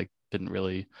they like didn't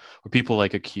really, or people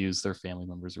like accuse their family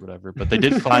members or whatever, but they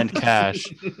did find cash.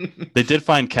 They did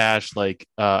find cash. Like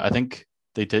I think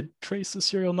they did trace the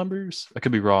serial numbers. I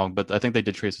could be wrong, but I think they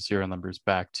did trace the serial numbers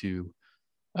back to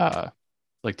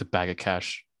like the bag of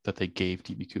cash that they gave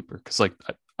DB Cooper, because like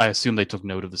I assume they took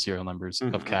note of the serial numbers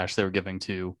of cash they were giving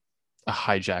to a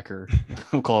hijacker.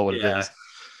 We'll call it what it is.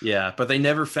 Yeah, but they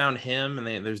never found him,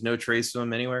 and there's no trace of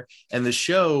him anywhere. And the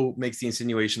show makes the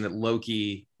insinuation that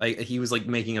Loki, like he was like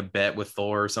making a bet with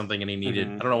Thor or something, and he needed,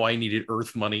 I don't know why he needed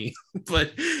Earth money,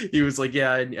 but he was like,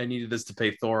 yeah, I needed this to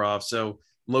pay Thor off. So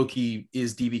Loki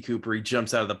is DB Cooper. He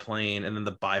jumps out of the plane, and then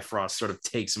the Bifrost sort of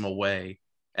takes him away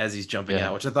as he's jumping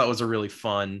out, which I thought was a really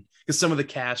fun, because some of the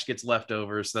cash gets left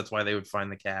over, so that's why they would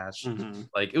find the cash.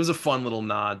 Like it was a fun little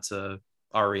nod to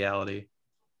our reality.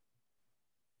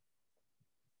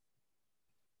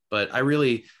 But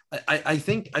I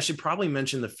think I should probably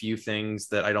mention the few things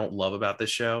that I don't love about this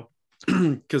show,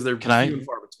 because they're few and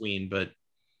far between. But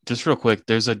just real quick,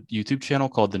 there's a YouTube channel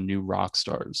called The New Rock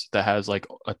Stars that has like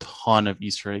a ton of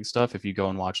Easter egg stuff. If you go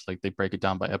and watch, like they break it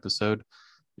down by episode,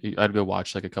 I'd go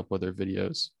watch like a couple of their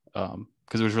videos,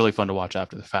 because it was really fun to watch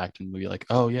after the fact and be like,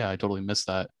 oh yeah, I totally missed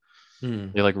that.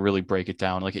 They like really break it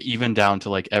down, like even down to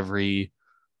like every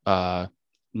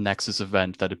Nexus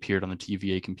event that appeared on the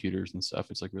TVA computers and stuff.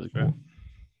 It's like really cool.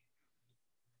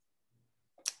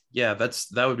 Yeah,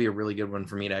 that would be a really good one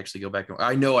for me to actually go back.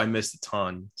 I know I missed a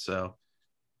ton, so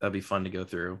that'd be fun to go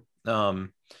through.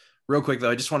 Real quick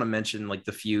though, I just want to mention like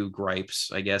the few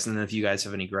gripes, I guess, and then if you guys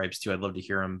have any gripes too, I'd love to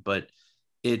hear them. But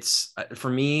it's, for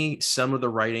me, some of the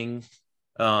writing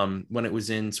when it was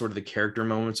in sort of the character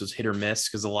moments was hit or miss,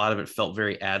 because a lot of it felt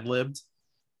very ad-libbed.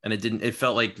 And it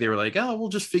felt like they were like, oh, we'll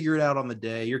just figure it out on the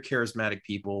day. You're charismatic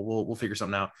people. We'll figure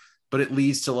something out. But it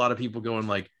leads to a lot of people going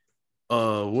like,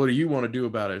 what do you want to do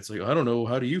about it? It's like, I don't know.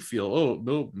 How do you feel? Oh,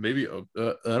 no, maybe,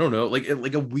 I don't know. Like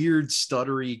a weird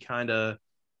stuttery kind of,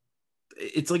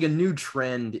 it's like a new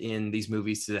trend in these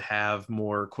movies to have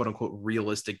more quote unquote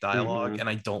realistic dialogue. And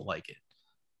I don't like it.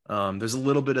 There's a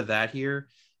little bit of that here.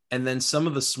 And then some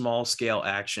of the small scale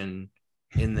action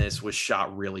in this was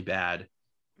shot really bad.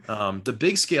 The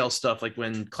big scale stuff, like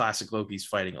when classic Loki's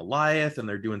fighting Goliath and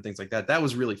they're doing things like that, that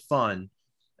was really fun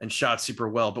and shot super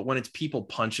well. But when it's people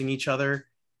punching each other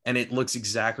and it looks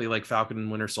exactly like Falcon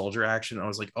and Winter Soldier action, I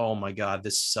was like, oh my God,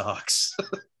 this sucks.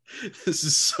 This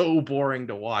is so boring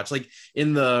to watch. Like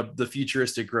in the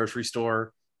futuristic grocery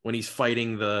store when he's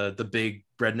fighting the big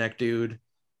redneck dude,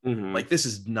 like this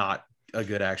is not a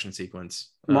good action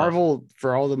sequence. Marvel,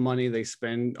 for all the money they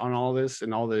spend on all this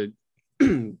and all the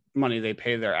money they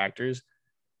pay their actors,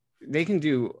 they can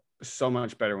do so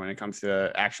much better when it comes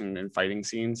to action and fighting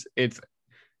scenes.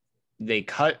 They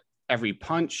cut every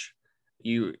punch.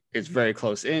 It's very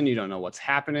close in. You don't know what's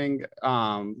happening.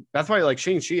 That's why like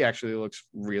Shang-Chi actually looks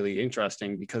really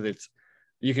interesting, because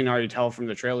you can already tell from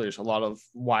the trailers, a lot of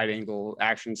wide angle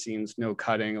action scenes, no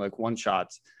cutting, like one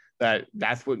shots.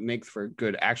 That's what makes for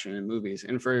good action in movies.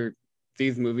 And for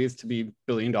these movies to be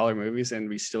billion-dollar movies and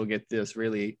we still get this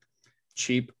really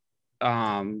cheap,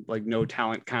 like no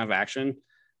talent kind of action,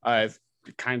 it's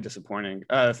kind of disappointing,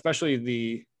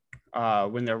 especially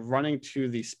when they're running to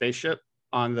the spaceship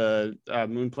on the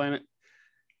moon planet.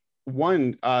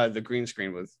 The green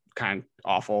screen was kind of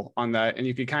awful on that, and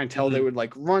you could kind of tell they would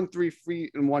like run 3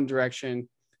 feet in one direction,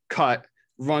 cut,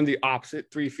 run the opposite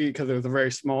 3 feet, because it was a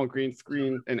very small green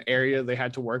screen and area they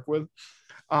had to work with.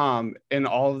 And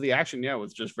all of the action,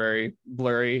 was just very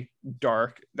blurry,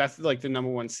 dark. That's like the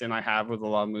number one sin I have with a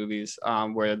lot of movies,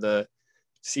 where the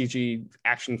CG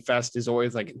action fest is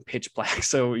always like pitch black,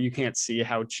 so you can't see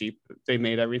how cheap they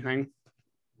made everything.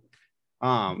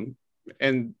 And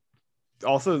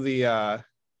also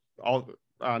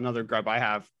another gripe I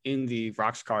have in the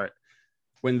Rocks cart,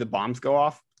 when the bombs go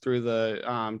off through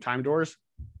the time doors,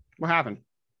 what happened?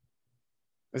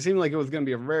 It seemed like it was going to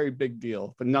be a very big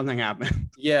deal, but nothing happened.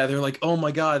 Yeah, they're like, oh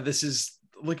my god,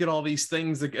 look at all these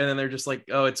things, and then they're just like,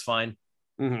 oh, it's fine.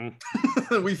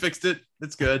 Mm-hmm. We fixed it.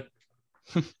 It's good.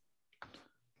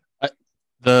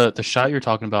 The shot you're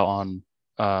talking about on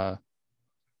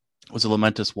was a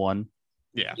Lamentus 1.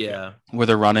 Yeah. Where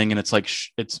they're running and it's like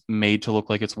it's made to look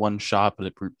like it's one shot,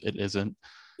 but it isn't.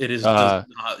 It is. They're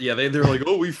like,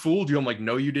 oh, we fooled you. I'm like,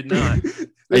 no, you did not.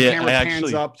 The camera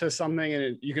pans up to something,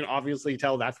 and you can obviously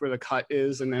tell that's where the cut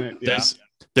is, and then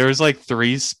there's like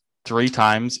three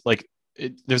times like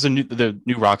there's the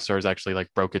new Rockstars actually like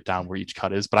broke it down where each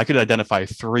cut is, but I could identify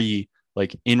 3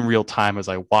 like in real time as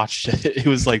I watched it. It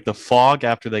was like the fog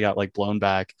after they got like blown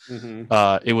back.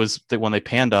 Mm-hmm. It was when they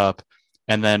panned up,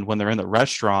 and then when they're in the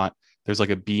restaurant, there's like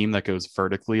a beam that goes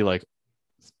vertically like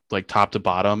top to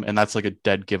bottom, and that's like a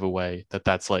dead giveaway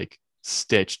that's like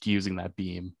stitched using that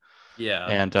beam. Yeah.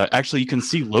 And actually you can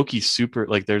see Loki super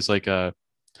like there's like a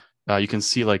you can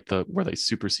see like where they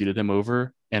superseded him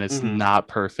over, and it's not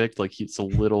perfect. Like it's a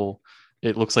little,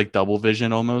 it looks like double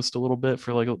vision almost a little bit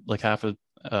for like half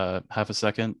a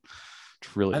second.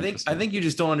 It's really I think you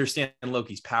just don't understand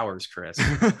Loki's powers, Chris.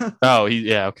 Oh,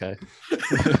 okay.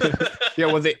 Yeah,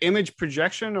 was it image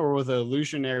projection or was it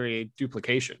illusionary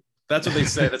duplication? That's what they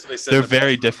said. They're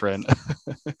very different.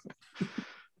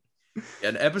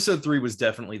 And episode 3 was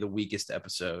definitely the weakest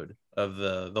episode of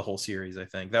the whole series. I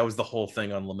think that was the whole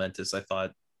thing on Lamentus. I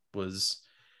thought was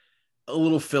a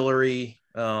little fillery.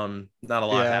 Not a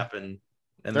lot happened.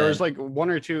 And there was like 1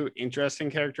 or 2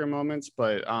 interesting character moments,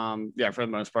 but for the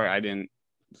most part, I didn't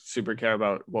super care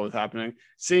about what was happening.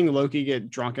 Seeing Loki get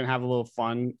drunk and have a little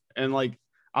fun, and like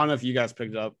I don't know if you guys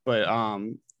picked it up, but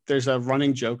there's a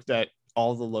running joke that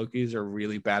all the Lokis are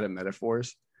really bad at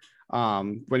metaphors.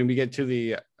 When we get to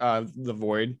the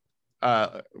void,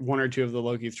 1 or 2 of the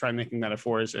Lokis try making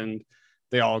metaphors, and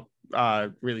they all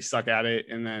really suck at it.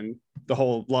 And then the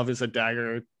whole love is a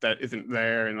dagger that isn't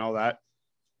there and all that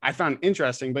I found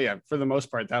interesting. But yeah, for the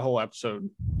most part, that whole episode,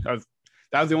 that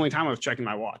was the only time I was checking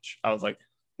my watch. I was like,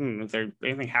 is there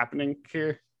anything happening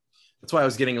here? That's why I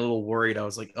was getting a little worried. I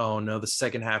was like, oh no, the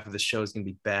second half of the show is going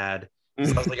to be bad.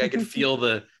 So I was like, I could feel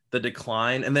the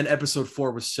decline. And then episode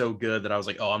 4 was so good that I was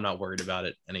like, oh, I'm not worried about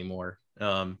it anymore.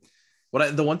 The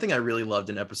one thing I really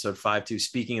loved in episode 5 too,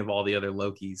 speaking of all the other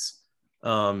Lokis,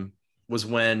 was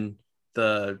when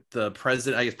the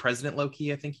president, I guess President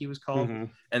Loki, I think he was called,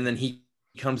 and then he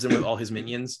comes in with all his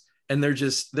minions, and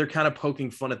they're kind of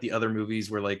poking fun at the other movies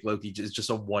where like Loki is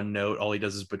just a one note, all he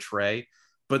does is betray,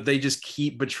 but they just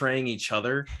keep betraying each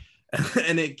other.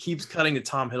 And it keeps cutting to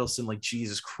Tom Hiddleston like,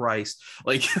 Jesus Christ,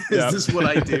 like, is this what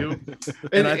I do?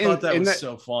 And I thought that was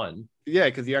so fun. Yeah,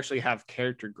 because you actually have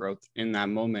character growth in that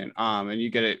moment. And you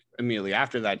get it immediately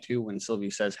after that too, when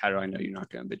Sylvie says, how do I know you're not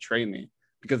going to betray me?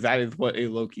 Because that is what a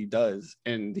Loki does.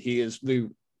 And he is the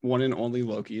one and only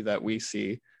Loki that we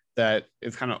see that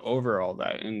is kind of over all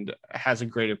that and has a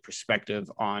greater perspective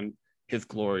on his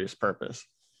glorious purpose.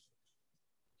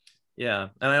 Yeah.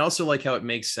 And I also like how it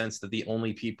makes sense that the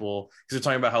only people, because they're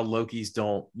talking about how Lokis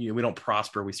we don't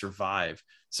prosper, we survive.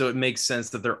 So it makes sense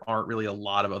that there aren't really a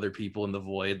lot of other people in the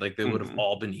void. Like they would have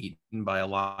all been eaten by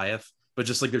Alioth, but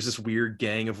just like there's this weird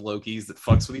gang of Lokis that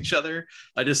fucks with each other.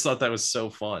 I just thought that was so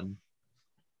fun.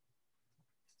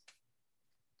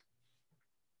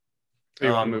 So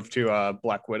you want to move to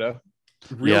Black Widow?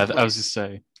 Yeah, quick. I was just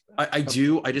saying. I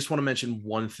do. I just want to mention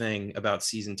one thing about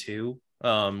season 2,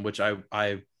 which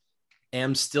I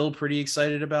am still pretty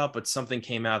excited about, but something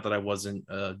came out that I wasn't,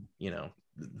 the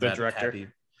director. Happy.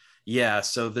 Yeah.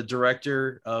 So the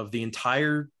director of the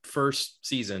entire first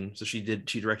season, so she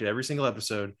directed every single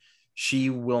episode.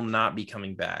 She will not be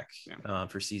coming back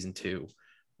for season 2,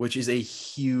 which is a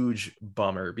huge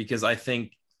bummer because I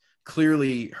think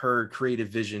clearly her creative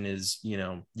vision is,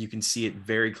 you can see it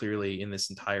very clearly in this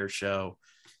entire show.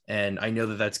 And I know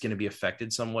that that's going to be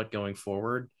affected somewhat going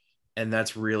forward. And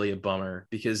that's really a bummer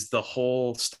because the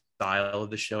whole style of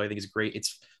the show, I think, is great.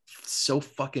 It's so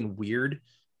fucking weird,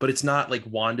 but it's not like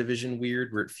WandaVision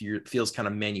weird where it feels kind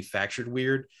of manufactured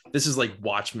weird. This is like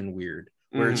Watchmen weird,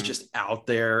 where it's just out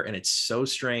there and it's so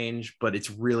strange, but it's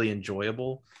really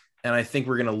enjoyable. And I think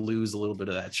we're going to lose a little bit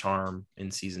of that charm in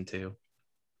season 2.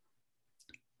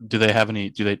 Do they have any?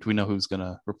 Do we know who's going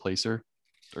to replace her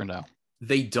or no?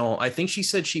 They don't. I think she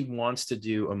said she wants to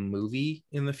do a movie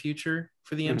in the future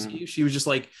for the MCU. She was just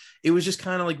like, it was just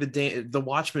kind of like the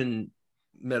Watchmen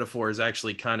metaphor is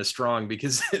actually kind of strong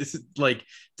because it's like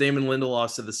Damon Lindelof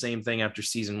said the same thing after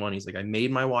season 1. He's like, I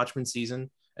made my Watchmen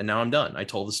season and now I'm done. I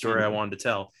told the story I wanted to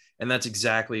tell. And that's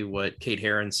exactly what Kate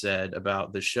Herron said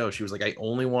about the show. She was like, I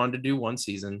only wanted to do one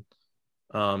season.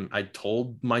 I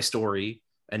told my story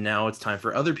and now it's time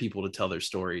for other people to tell their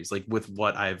stories, like with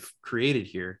what I've created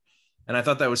here. And I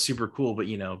thought that was super cool, but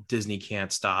Disney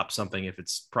can't stop something if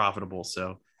it's profitable.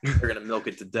 So they're going to milk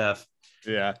it to death.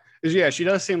 Yeah. Yeah. She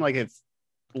does seem like it's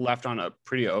left on a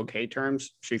pretty okay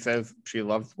terms. She says she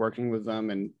loved working with them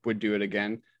and would do it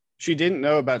again. She didn't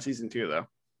know about season 2 though.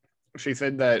 She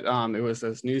said that it was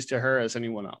as news to her as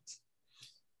anyone else.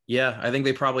 Yeah, I think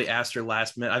they probably asked her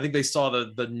last minute. I think they saw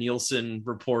the Nielsen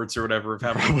reports or whatever of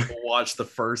having people watch the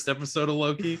first episode of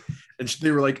Loki, and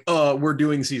they were like, we're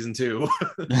doing season 2."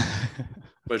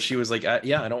 But she was like,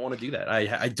 yeah, I don't want to do that.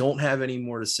 I don't have any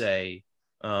more to say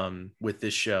with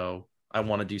this show. I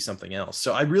want to do something else.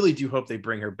 So I really do hope they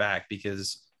bring her back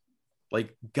because,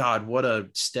 like, God, what a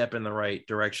step in the right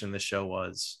direction this show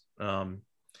was. And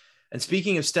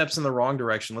speaking of steps in the wrong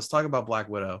direction, let's talk about Black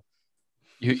Widow.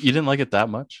 You didn't like it that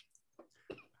much?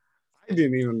 I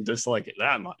didn't even dislike it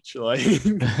that much. Like,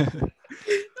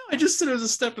 I just said it was a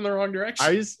step in the wrong direction.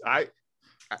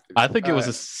 I think it was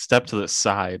a step to the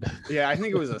side. Yeah, I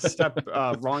think it was a step,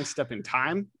 wrong step in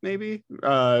time, maybe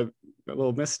a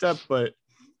little misstep, but it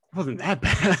wasn't that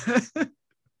bad.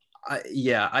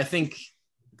 I think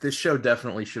this show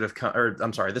definitely should have come, or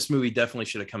I'm sorry, this movie definitely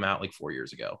should have come out like 4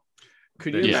 years ago.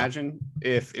 Could you imagine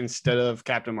if instead of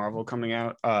Captain Marvel coming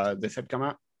out, this had come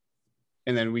out,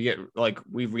 and then we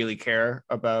really care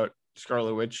about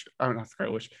Scarlet Witch? Oh, not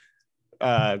Scarlet Witch.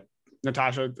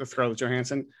 Natasha Scarlett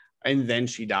Johansson, and then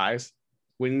she dies.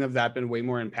 Wouldn't have that been way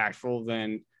more impactful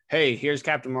than, hey, here's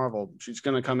Captain Marvel. She's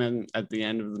going to come in at the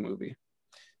end of the movie.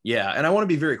 Yeah, and I want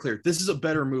to be very clear. This is a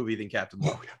better movie than Captain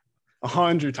Marvel.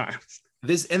 100 times.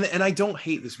 This and I don't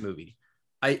hate this movie.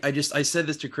 I said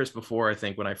this to Chris before, I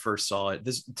think, when I first saw it.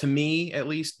 This, to me, at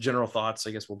least, general thoughts, I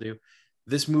guess we'll do.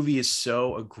 This movie is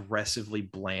so aggressively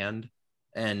bland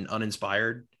and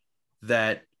uninspired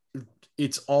that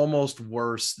it's almost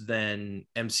worse than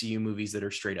MCU movies that are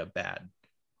straight up bad.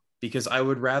 Because I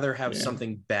would rather have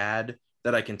something bad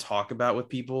that I can talk about with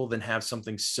people than have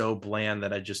something so bland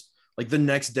that I just, like, the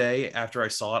next day after I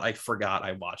saw it, I forgot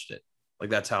I watched it.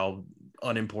 Like, that's how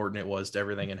unimportant it was to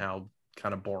everything and how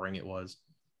kind of boring it was.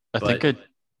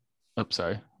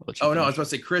 Sorry. Oh, no, I was about to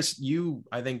say, Chris, you,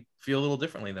 I think, feel a little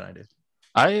differently than I do.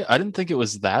 I didn't think it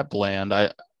was that bland.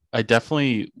 I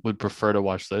definitely would prefer to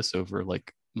watch this over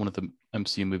like one of the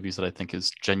MCU movies that I think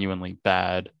is genuinely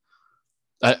bad.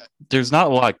 There's not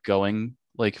a lot going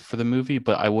like for the movie,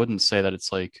 but I wouldn't say that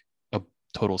it's like a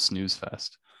total snooze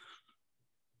fest.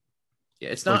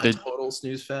 Yeah, it's not a total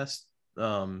snooze fest.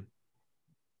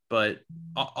 But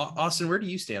Austin, where do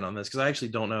you stand on this? Because I actually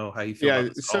don't know how you feel. Yeah,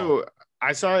 so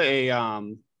I saw a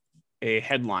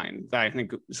headline that I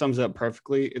think sums it up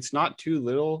perfectly. It's not too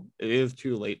little. It is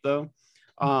too late though.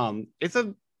 It's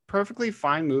a perfectly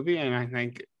fine movie, and I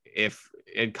think if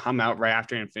it come out right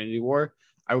after Infinity War,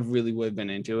 I really would have been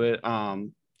into it.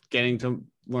 Getting to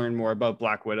learn more about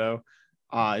Black Widow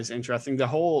is interesting. The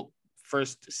whole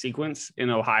first sequence in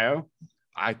Ohio,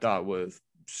 I thought was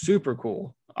super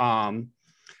cool.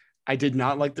 I did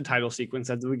not like the title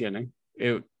sequence at the beginning.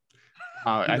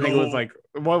 I think it was like,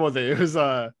 what was it? It was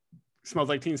Smells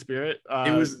Like Teen Spirit.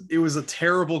 It was a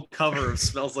terrible cover of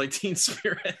Smells Like Teen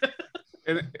Spirit.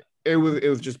 And it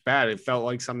was just bad. It felt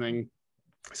like something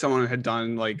someone had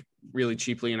done like really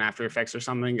cheaply in After Effects or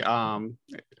something.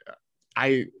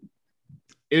 It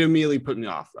immediately put me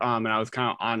off. And I was kind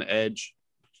of on edge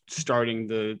starting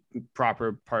the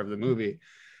proper part of the movie.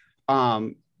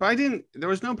 But there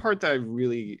was no part that I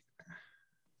really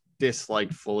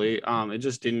disliked fully. It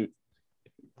just didn't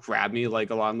grab me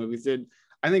like a lot of movies did.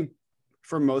 I think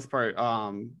for most part,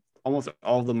 almost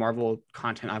all of the Marvel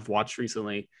content I've watched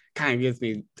recently kind of gives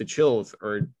me the chills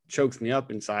or chokes me up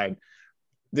inside.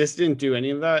 This didn't do any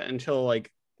of that until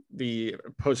like the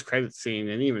post-credit scene,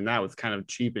 and even that was kind of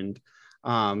cheapened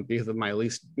because of my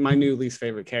new least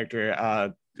favorite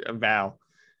character, Val.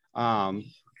 God,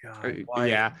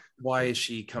 why is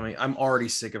she coming? I'm already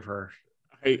sick of her.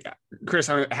 Hey, Chris,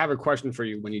 I have a question for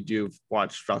you when you do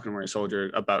watch Falcon and Winter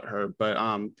Soldier about her. But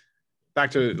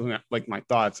back to like my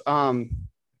thoughts.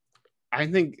 I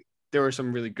think there were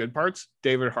some really good parts.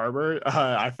 David Harbour,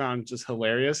 I found just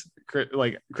hilarious.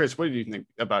 Like, Chris, what did you think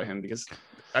about him? Because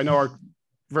I know our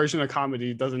version of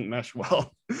comedy doesn't mesh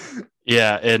well.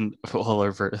 Yeah, and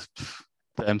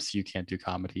the MCU can't do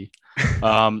comedy.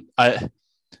 I'll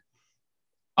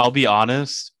be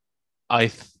honest.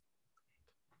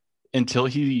 Until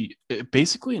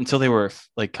they were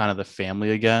like kind of the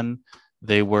family again,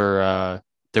 they were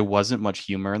there wasn't much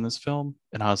humor in this film,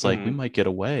 and I was like, we might get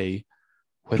away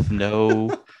with no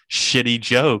shitty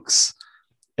jokes.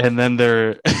 And then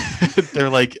they're they're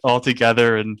like all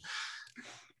together, and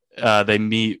they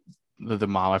meet the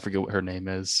mom. I forget what her name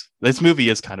is. This movie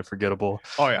is kind of forgettable.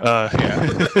 Oh yeah,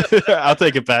 I'll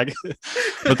take it back.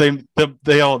 But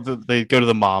they go to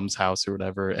the mom's house or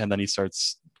whatever, and then he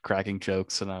starts cracking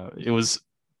jokes, and it was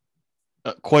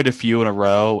quite a few in a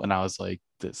row, and I was like,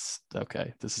 this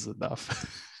is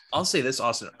enough. I'll say this,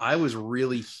 Austin. I was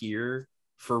really here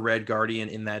for Red Guardian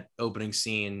in that opening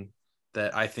scene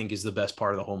that I think is the best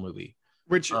part of the whole movie.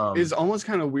 Which is almost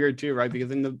kind of weird too, right?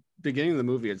 Because in the beginning of the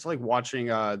movie, it's like watching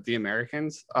The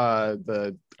Americans, I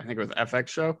think it was FX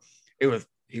show. He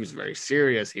was very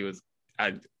serious. He was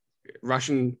a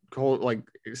Russian cold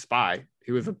spy.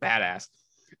 He was a badass.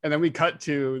 And then we cut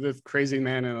to this crazy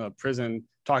man in a prison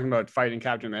talking about fighting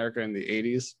Captain America in the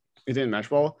 80s. It didn't mesh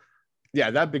well.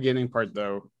 Yeah, that beginning part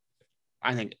though,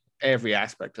 I think every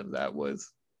aspect of that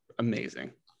was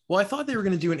amazing. Well, I thought they were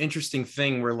going to do an interesting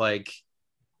thing where, like,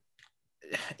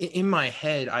 in my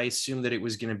head, I assumed that it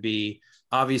was going to be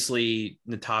obviously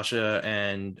Natasha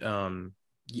and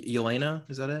Yelena.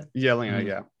 Is that it? Yelena,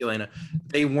 yeah. Yelena.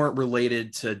 They weren't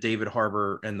related to David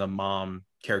Harbour and the mom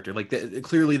character. Like,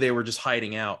 clearly they were just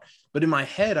hiding out. But in my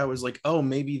head, I was like, oh,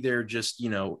 maybe they're just,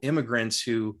 immigrants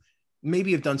who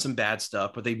maybe have done some bad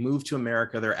stuff, but they moved to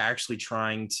America. They're actually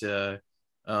trying to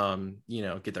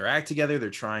get their act together. They're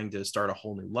trying to start a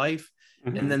whole new life.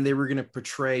 And then they were going to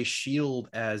portray Shield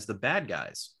as the bad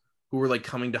guys who were like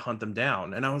coming to hunt them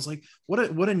down. And I was like, what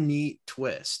a neat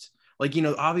twist. Like,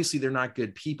 obviously they're not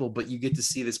good people, but you get to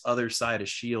see this other side of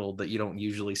Shield that you don't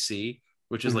usually see,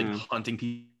 which is like hunting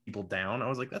people down. I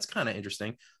was like, that's kind of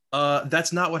interesting.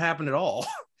 That's not what happened at all.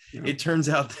 Yeah. It turns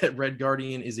out that Red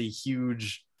Guardian is a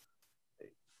huge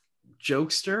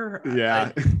jokester.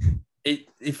 Yeah.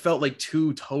 It felt like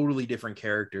two totally different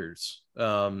characters.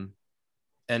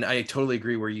 And I totally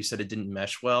agree where you said it didn't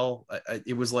mesh well.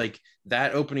 It was like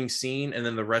that opening scene and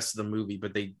then the rest of the movie,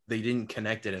 but they didn't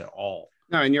connect it at all.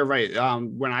 No, and you're right.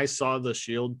 When I saw the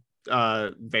Shield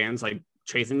vans like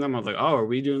chasing them, I was like, oh, are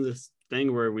we doing this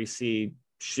thing where we see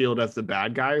Shield as the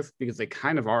bad guys? Because they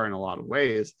kind of are in a lot of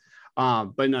ways.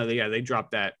 But no, they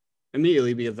dropped that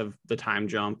immediately because of the time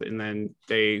jump, and then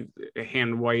they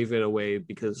hand wave it away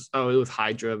because it was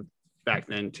Hydra back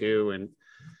then too, and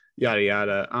yada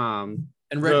yada.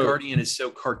 And Red Guardian is so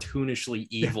cartoonishly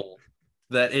evil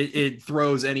that it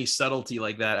throws any subtlety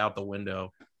like that out the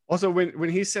window. Also, when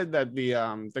he said that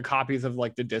the copies of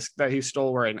like the disc that he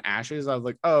stole were in ashes, I was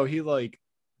like, oh, he like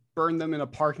burned them in a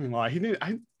parking lot.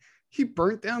 He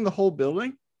burnt down the whole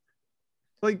building.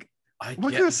 Like,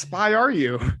 what kind of spy are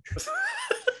you?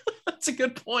 That's a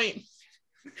good point.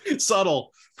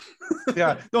 Subtle.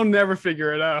 Yeah, they'll never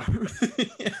figure it out.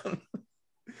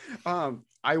 Yeah.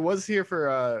 I was here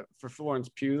for Florence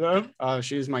Pugh though.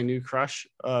 She's my new crush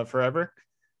forever.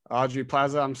 Audrey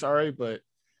Plaza, I'm sorry, but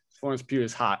Florence Pugh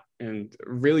is hot and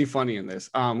really funny in this.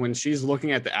 When she's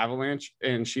looking at the avalanche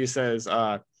and she says,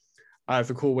 "It's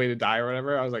a cool way to die" or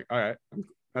whatever, I was like, all right,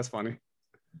 that's funny.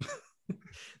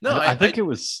 No, I think it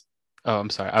was. Oh,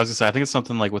 I'm sorry. I was gonna say I think it's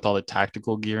something like with all the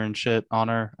tactical gear and shit on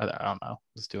her. I don't know.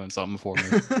 It's doing something for me.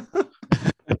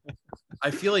 I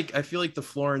feel like the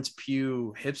Florence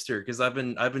Pugh hipster because I've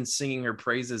been singing her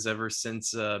praises ever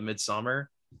since Midsommar.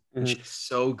 And she's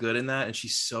so good in that, and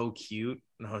she's so cute.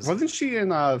 And Wasn't she in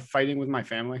Fighting with My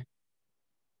Family?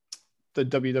 The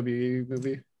WWE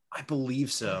movie? I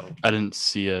believe so. I didn't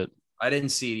see it. I didn't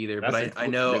see it either, but I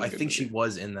know really I think movie. She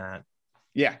was in that.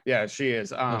 Yeah, she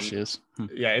is. She is.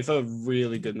 Yeah, it's a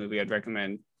really good movie. I'd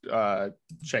recommend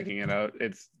checking it out.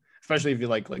 It's especially if you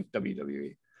like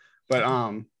WWE.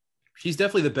 But she's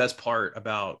definitely the best part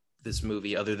about this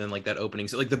movie, other than like that opening.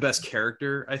 So like the best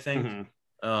character, I think.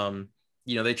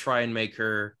 They try and make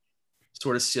her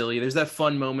sort of silly. There's that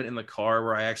fun moment in the car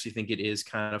where I actually think it is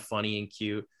kind of funny and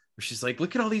cute, where she's like,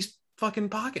 "Look at all these fucking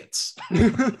pockets."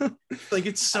 Like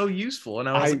it's so useful. And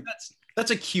I was like,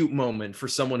 that's a cute moment for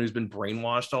someone who's been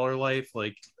brainwashed all her life.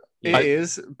 Like it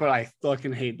is, but I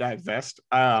fucking hate that vest.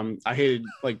 I hated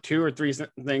like 2 or 3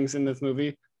 things in this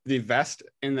movie: the vest,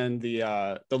 and then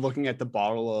the looking at the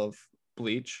bottle of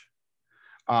bleach.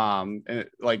 And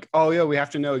like, oh yeah, we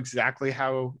have to know exactly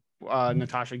how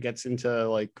Natasha gets into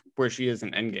like where she is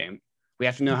in Endgame. We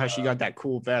have to know how she got that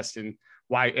cool vest and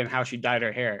why and how she dyed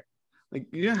her hair. Like,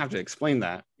 you don't have to explain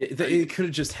that. It could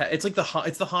have just it's like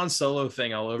it's the Han Solo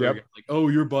thing all over Yep. again. Like, oh,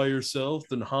 you're by yourself,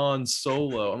 then Han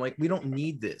Solo. I'm like, we don't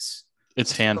need this.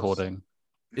 It's hand holding.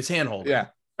 It's hand holding. Yeah.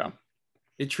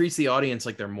 It treats the audience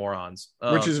like they're morons.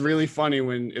 Which is really funny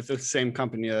when it's the same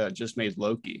company that just made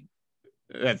Loki.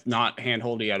 That's not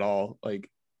hand-holdy at all. Like,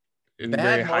 in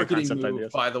very bad high marketing concept move,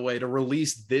 ideas. by the way, to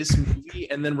release this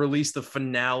movie and then release the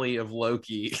finale of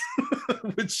Loki,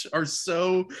 which are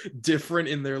so different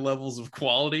in their levels of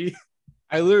quality.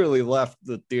 I literally left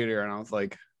the theater and I was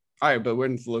like, all right, but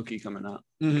when's Loki coming out?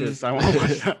 Mhm. Because I want to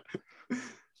watch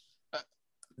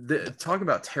that. Talk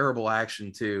about terrible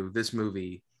action too. This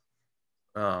movie,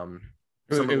 some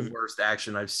of It the was worst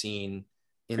action I've seen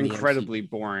in incredibly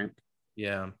boring. the MCU.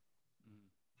 Yeah.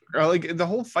 Or like the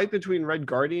whole fight between Red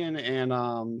Guardian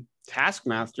and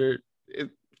Taskmaster, it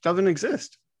doesn't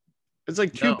exist. It's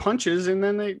like two No. punches and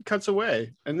then it cuts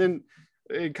away. And then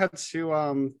it cuts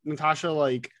to Natasha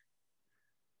like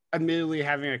admittedly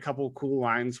having a couple cool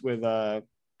lines with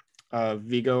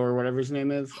Vigo or whatever his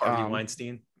name is. Harvey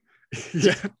Weinstein.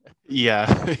 Yeah.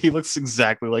 Yeah, he looks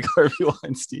exactly like Harvey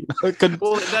Weinstein. I couldn't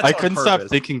That's on stop purpose.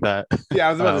 thinking that. Yeah,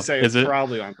 I was about Oh, to say is it's it?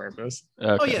 probably on purpose.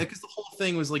 Oh Okay. yeah, because the whole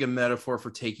thing was like a metaphor for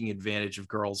taking advantage of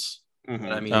girls. Mhm.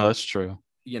 And I mean, Oh, that's true.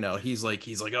 you know, he's like,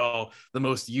 oh, the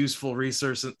most useful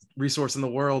resource in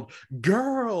the world,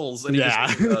 girls, and he Yeah.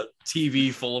 just has a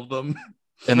TV full of them.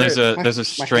 And there's a My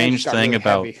strange hands got thing really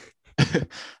about heavy.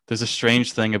 there's a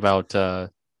strange thing about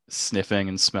sniffing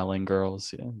and smelling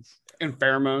girls. Yeah, And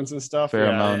pheromones and stuff.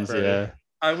 pheromones. right. Yeah.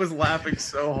 I was laughing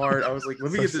so hard. I was like,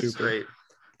 let me So get this stupid. straight.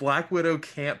 Black Widow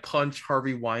can't punch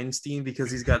Harvey Weinstein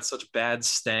because he's got such bad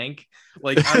stank.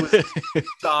 Like, I was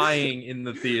dying in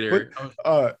the theater. I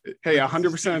was- Hey,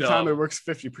 100% of the time No. it works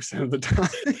 50% of the time.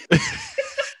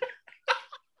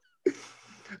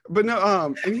 But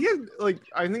no, and he had like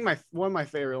I think one of my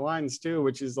favorite lines too,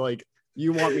 which is like,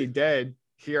 "You want me dead?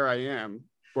 Here I am.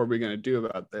 What are we gonna do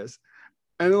about this?"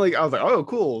 And then, like, I was like, "Oh,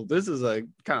 cool! This is a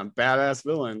kind of badass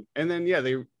villain." And then yeah,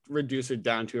 they reduce it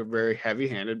down to a very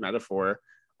heavy-handed metaphor.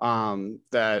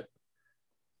 That,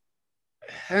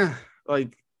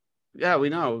 like, yeah, we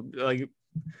know, like,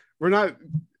 we're not.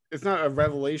 It's not a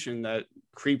revelation that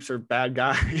creeps are bad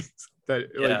guys. That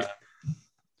Yeah. like.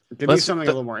 Give me That's- something a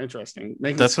that- little more interesting.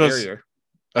 Make it that's what I was- scarier.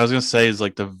 I was gonna say is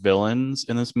like the villains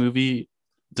in this movie.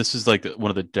 This is like one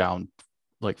of the down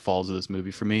like falls of this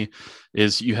movie for me.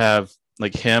 Is you have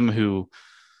like him who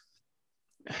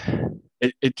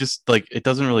it just like it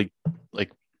doesn't really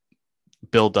like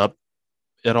build up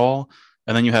at all,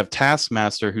 and then you have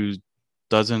Taskmaster who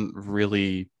doesn't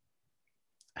really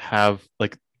have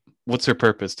like what's her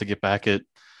purpose to get back at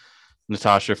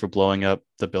Natasha for blowing up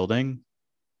the building.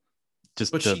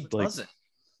 Just but to, she like, doesn't,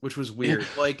 which was weird.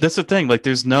 Like, that's the thing. Like,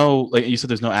 there's no, like you said,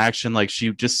 there's no action. Like,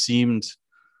 she just seemed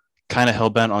kind of hell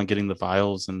bent on getting the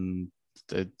vials, and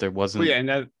there wasn't Well, yeah, and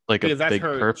that like a because that's big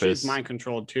her. purpose. She's mind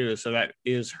controlled too, so that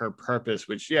is her purpose.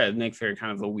 Which yeah, it makes her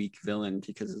kind of a weak villain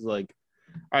because it's like,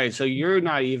 all right, so you're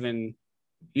not even,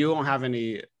 you don't have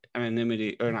any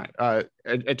anonymity or not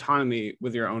autonomy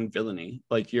with your own villainy.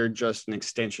 Like, you're just an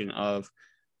extension of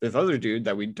this other dude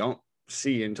that we don't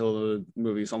see until the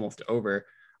movie's almost over,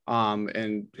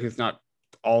 and who's not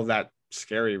all that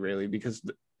scary really, because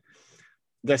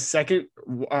the second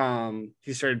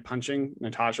he started punching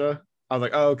Natasha, I was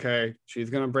like, oh, okay, she's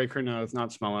gonna break her nose,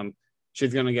 not smell him,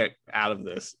 she's gonna get out of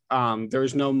this. There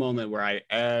was no moment where I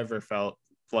ever felt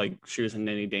like she was in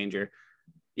any danger,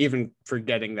 even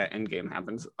forgetting that Endgame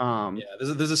happens. yeah,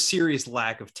 there's a serious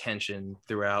lack of tension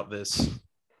throughout this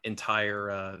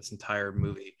entire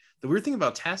movie. The weird thing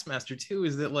about Taskmaster too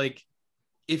is that, like,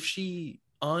 if she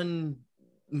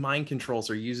mind controls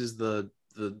or uses the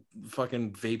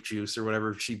fucking vape juice or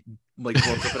whatever she like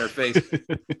blows up in her face,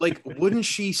 like, wouldn't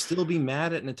she still be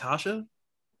mad at Natasha?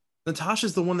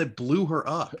 Natasha's the one that blew her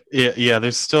up. yeah.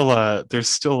 There's still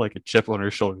like a chip on her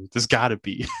shoulder. There's got to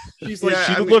be. She's like, Yeah,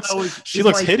 she I mean, looks she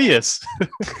looks hideous.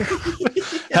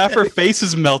 Half her face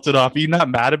is melted off. Are you not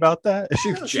mad about that?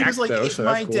 She's She jacked was like, though, is so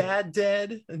my that's cool. dad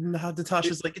dead? And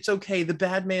Natasha's like, it's okay, the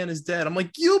bad man is dead. I'm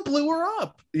like, you blew her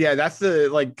up. Yeah, that's the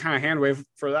like kind of hand wave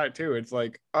for that too. It's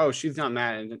like, oh, she's not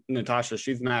mad at Natasha,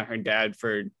 she's mad at her dad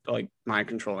for like mind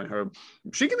controlling her.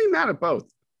 She can be mad at both.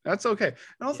 That's okay.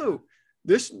 And also,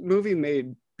 this movie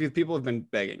made people have been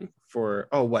begging for,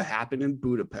 oh, what happened in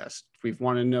Budapest? We've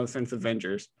wanted to know since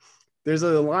Avengers. There's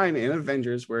a line in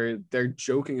Avengers where they're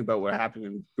joking about what happened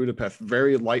in Budapest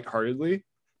very lightheartedly,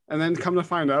 and then come to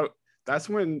find out that's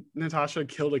when Natasha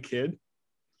killed a kid.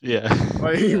 Yeah.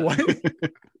 Like, what?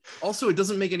 Also, it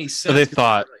doesn't make any sense. So they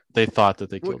thought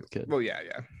that they killed the kid. Well, yeah.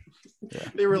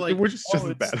 They were like, which is just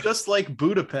it's bad. just like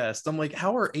Budapest. I'm like,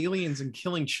 how are aliens and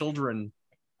killing children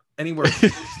anywhere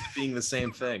close to being the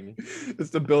same thing?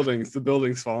 It's the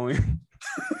buildings falling.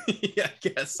 Yeah, I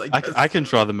guess. I can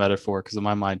draw the metaphor because in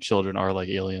my mind, children are like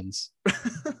aliens.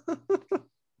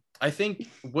 I think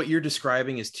what you're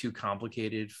describing is too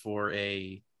complicated for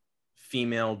a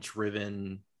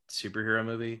female-driven superhero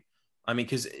movie. I mean,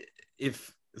 because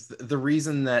if the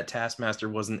reason that Taskmaster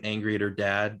wasn't angry at her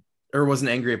dad or wasn't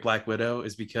angry at Black Widow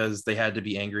is because they had to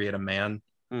be angry at a man,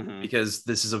 because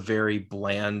this is a very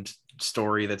bland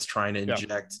story that's trying to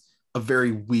inject a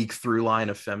very weak through line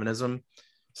of feminism.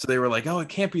 So they were like, oh, it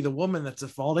can't be the woman that's at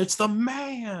fault. It's the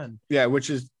man. Yeah, which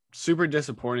is super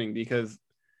disappointing because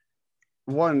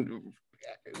one,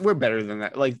 we're better than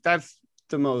that. Like, that's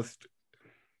the most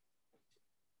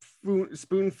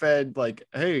spoon-fed, like,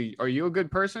 hey, are you a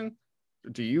good person?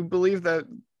 Do you believe that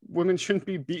women shouldn't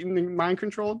be beaten and mind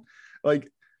controlled?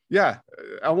 Like, yeah,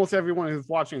 almost everyone who's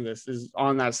watching this is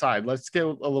on that side. Let's get a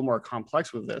little more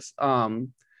complex with this.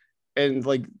 And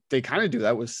like, they kind of do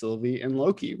that with Sylvie and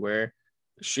Loki, where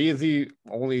she is the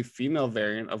only female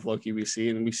variant of Loki we see,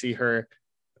 and we see her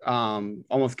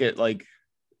almost get like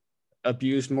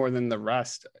abused more than the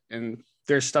rest. And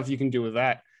there's stuff you can do with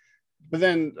that. But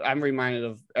then I'm reminded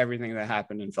of everything that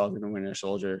happened in Falcon and Winter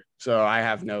Soldier. So I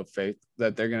have no faith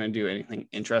that they're going to do anything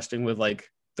interesting with like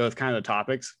those kind of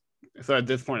topics. So at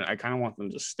this point, I kind of want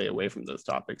them to stay away from those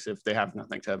topics if they have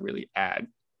nothing to really add.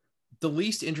 The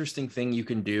least interesting thing you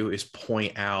can do is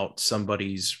point out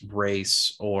somebody's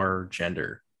race or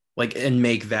gender, like, and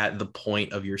make that the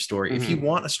point of your story. If you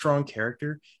want a strong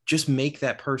character, just make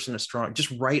that person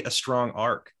just write a strong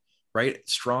arc, right?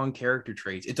 Strong character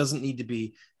traits. It doesn't need to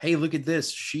be, hey, look at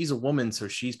this, she's a woman, so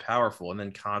she's powerful, and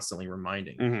then constantly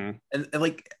reminding. And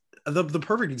like the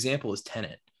perfect example is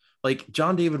Tenet. Like,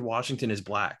 John David Washington is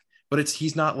Black, but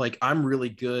he's not like, I'm really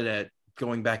good at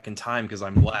going back in time because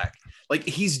I'm Black. Like,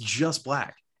 he's just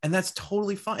Black, and that's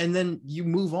totally fine. And then you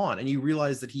move on and you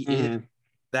realize that he is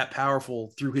that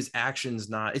powerful through his actions.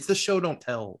 Not, it's the show don't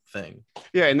tell thing.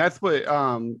 Yeah, and that's what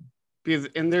because,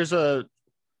 and this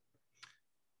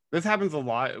happens a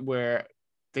lot where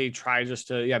they try just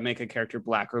to make a character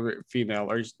Black or female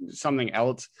or something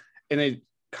else, and it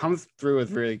comes through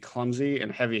as really clumsy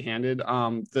and heavy-handed.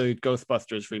 The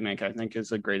Ghostbusters remake, I think,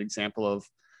 is a great example of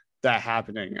that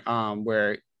happening,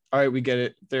 where, all right, we get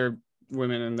it, they're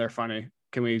women and they're funny,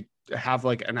 can we have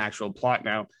like an actual plot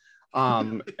now?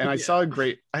 And I saw a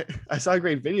great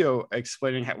video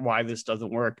explaining why this doesn't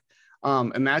work.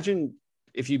 Imagine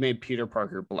if you made Peter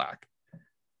Parker Black.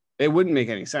 It wouldn't make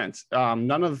any sense.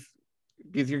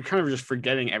 Because you're kind of just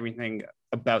forgetting everything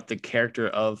about the character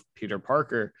of Peter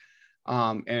Parker,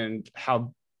 and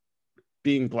how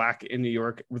being Black in New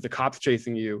York with the cops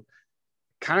chasing you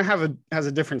kind of has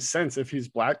a different sense if he's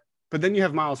Black. But then you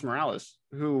have Miles Morales,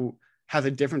 who has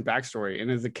a different backstory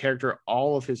and is a character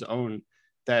all of his own,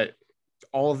 that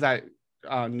all of that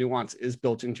nuance is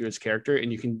built into his character,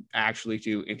 and you can actually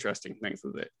do interesting things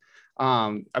with it.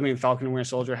 I mean, Falcon and Winter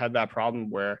Soldier had that problem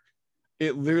where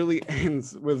it literally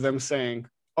ends with them saying,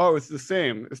 oh, it's the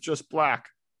same, it's just Black.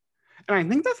 And I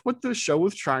think that's what the show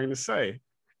was trying to say,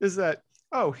 is that,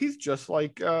 oh, he's just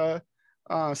like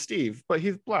Steve, but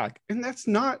he's Black. And that's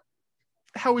not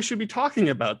how we should be talking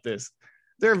about this.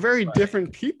 They're very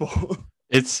different people.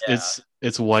 It's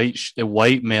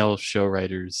white male show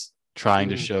writers trying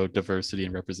to show diversity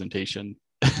and representation.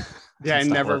 Yeah, and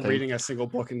never reading a single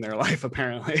book in their life,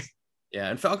 apparently. Yeah,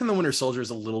 and Falcon the Winter Soldier is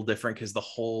a little different because the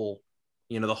whole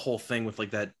thing with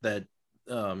like that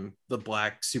the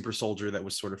Black super soldier that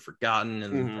was sort of forgotten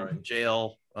and thrown in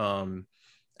jail. And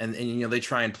they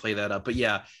try and play that up. But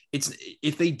yeah, it's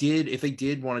if they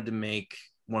did wanted to make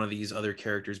one of these other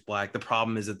characters Black, the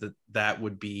problem is that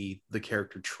would be the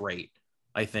character trait,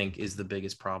 I think, is the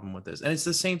biggest problem with this. And it's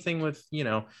the same thing with,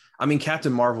 I mean,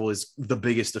 Captain Marvel is the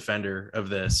biggest defender of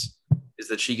this, is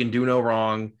that she can do no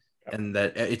wrong and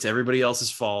that it's everybody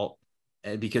else's fault,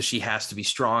 and because she has to be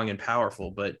strong and powerful.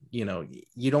 But, you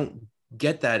don't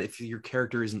get that if your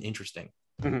character isn't interesting.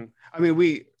 I mean,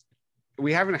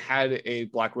 we haven't had a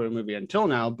Black Widow movie until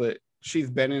now, but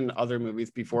she's been in other movies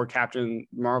before Captain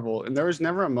Marvel, and there was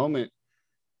never a moment,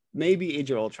 maybe Age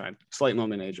of Ultron, slight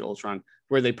moment in Age of Ultron,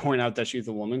 where they point out that she's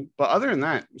a woman. But other than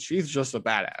that, she's just a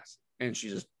badass, and she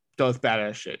just does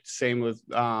badass shit. Same with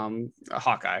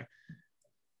Hawkeye.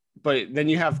 But then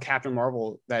you have Captain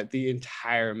Marvel, that the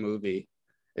entire movie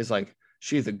is like,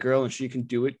 she's a girl and she can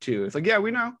do it too. It's like, yeah, we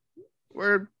know,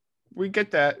 we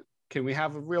get that. Can we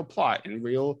have a real plot and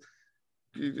real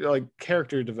like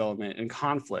character development and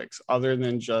conflicts other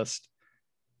than just,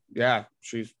 yeah,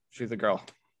 she's a girl?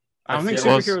 I don't think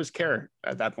feel- superheroes care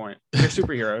at that point. They're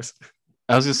superheroes.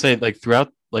 I was gonna say, like,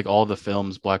 throughout like all the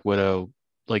films, Black Widow,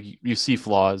 like you see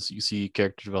flaws, you see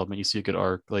character development, you see a good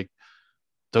arc. Like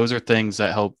those are things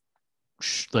that help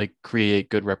like create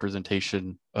good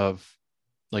representation of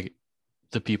like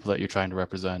the people that you're trying to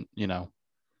represent. You know.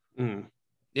 Mm.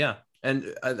 Yeah,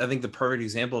 and I think the perfect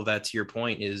example of that, to your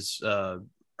point, is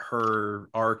her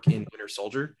arc in Winter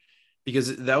Soldier,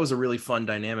 because that was a really fun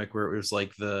dynamic where it was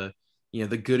like the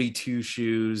goody two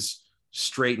shoes,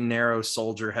 straight and narrow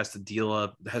soldier has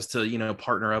to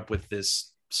partner up with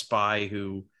this spy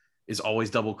who is always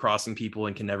double crossing people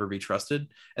and can never be trusted,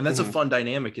 and that's a fun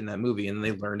dynamic in that movie, and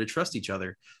they learn to trust each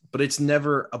other. But it's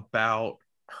never about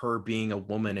her being a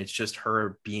woman, it's just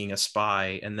her being a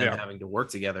spy and then having to work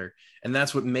together, and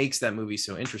that's what makes that movie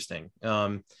so interesting.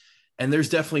 And there's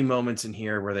definitely moments in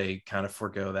here where they kind of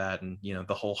forego that, and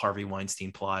the whole Harvey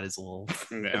Weinstein plot is a little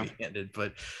heavy-handed.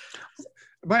 But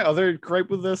my other gripe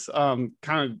with this, kind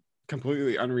of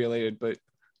completely unrelated, but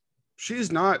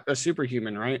she's not a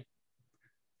superhuman, right?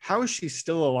 How is she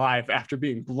still alive after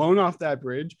being blown off that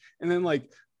bridge, and then like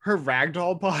her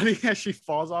ragdoll body as she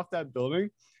falls off that building?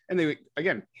 And they,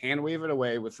 again, hand wave it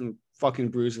away with some fucking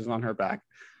bruises on her back.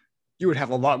 You would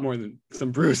have a lot more than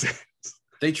some bruises.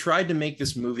 They tried to make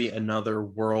this movie another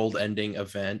world-ending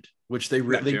event, which they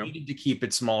needed to keep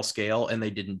it small scale, and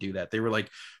they didn't do that. They were like,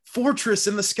 fortress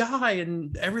in the sky,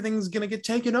 and everything's going to get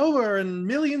taken over, and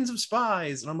millions of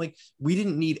spies. And I'm like, we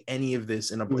didn't need any of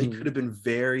this. It could have been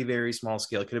very, very small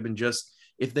scale. It could have been just,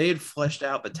 if they had fleshed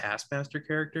out the Taskmaster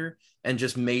character and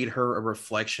just made her a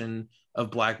reflection of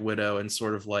Black Widow and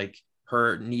sort of like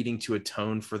her needing to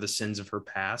atone for the sins of her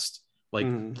past. Like,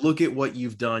 look at what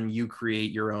you've done. You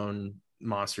create your own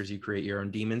monsters, you create your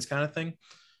own demons, kind of thing.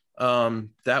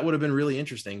 That would have been really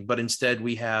interesting. But instead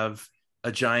we have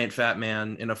a giant fat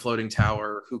man in a floating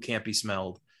tower who can't be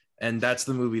smelled. And that's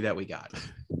the movie that we got.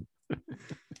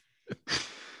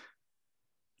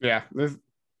 Yeah.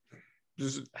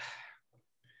 Just,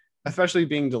 especially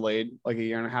being delayed like a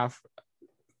year and a half,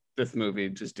 this movie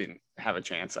just didn't have a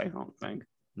chance, I don't think.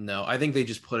 No, I think they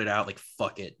just put it out like,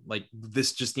 fuck it. Like,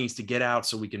 this just needs to get out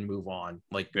so we can move on.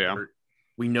 Like,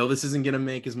 we know this isn't going to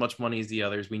make as much money as the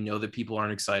others. We know that people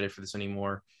aren't excited for this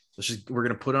anymore. We're going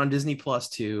to put on Disney Plus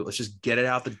too. Let's just get it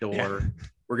out the door. Yeah.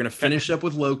 We're going to finish up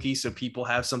with Loki so people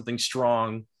have something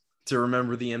strong to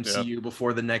remember the MCU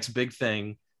before the next big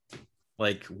thing.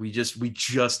 Like, we just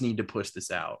need to push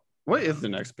this out. What is the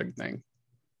next big thing?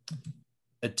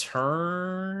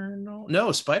 Eternal?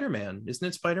 No, Spider-Man. Isn't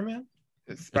it Spider-Man?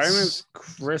 Spider-Man's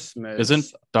Christmas. Isn't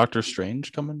Doctor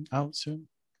Strange coming out soon?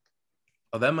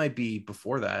 Oh, that might be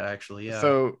before that, actually. Yeah.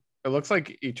 So it looks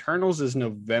like Eternals is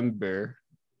November.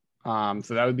 So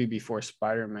that would be before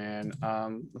Spider-Man.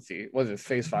 Let's see. What is it?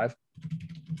 Phase 5?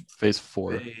 Phase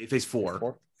 4. Phase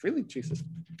 4. Really? Jesus.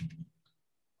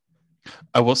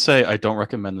 I will say I don't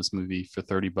recommend this movie for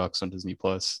 $30 on Disney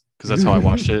Plus, because that's how I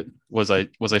watched it. Was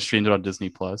I streamed it on Disney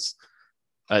Plus?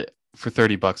 For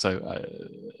 $30, I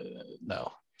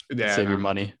no. Yeah, save your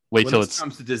money. Wait till it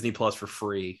comes to Disney Plus for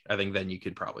free. I think then you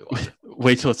could probably watch it.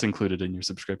 Wait till it's included in your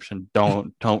subscription.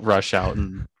 Don't rush out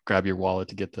and grab your wallet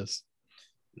to get this.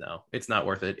 No, it's not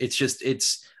worth it.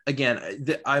 It's again,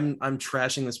 I'm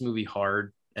trashing this movie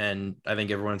hard, and I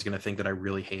think everyone's going to think that I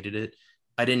really hated it.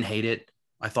 I didn't hate it.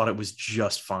 I thought it was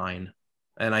just fine.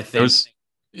 And I think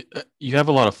you have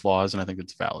a lot of flaws, and I think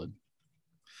it's valid.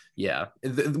 Yeah,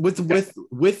 with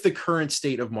the current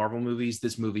state of Marvel movies,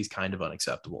 this movie's kind of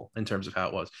unacceptable in terms of how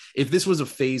it was. If this was a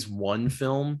Phase 1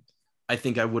 film, I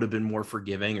think I would have been more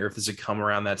forgiving. Or if this had come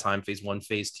around that time, Phase 1,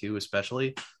 Phase 2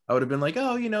 especially, I would have been like,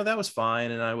 oh, that was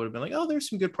fine. And I would have been like, oh, there's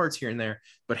some good parts here and there.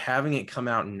 But having it come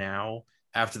out now,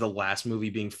 after the last movie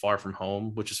being Far From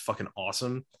Home, which is fucking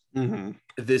awesome,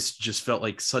 this just felt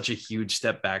like such a huge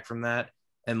step back from that.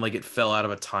 And like it fell out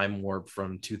of a time warp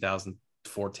from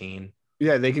 2014.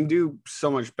 Yeah, they can do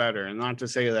so much better. And not to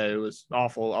say that it was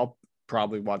awful. I'll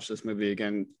probably watch this movie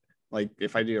again. Like,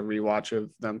 if I do a rewatch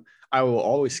of them, I will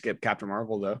always skip Captain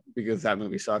Marvel, though, because that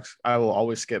movie sucks. I will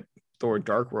always skip Thor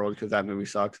Dark World because that movie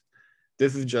sucks.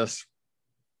 This is just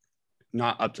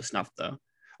not up to snuff, though.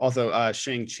 Also,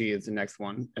 Shang-Chi is the next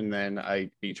one, and then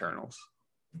Eternals.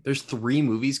 There's 3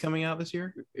 movies coming out this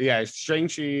year? Yeah,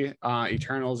 Shang-Chi,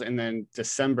 Eternals, and then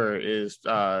December is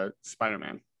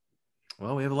Spider-Man.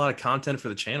 Well, we have a lot of content for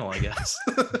the channel, I guess.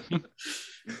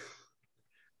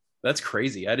 That's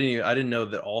crazy. I didn't know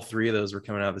that all 3 of those were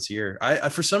coming out this year. I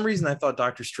for some reason I thought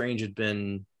Doctor Strange had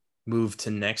been moved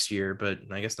to next year, but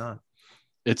I guess not.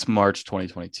 It's March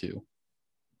 2022.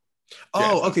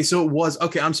 Oh, okay. So it was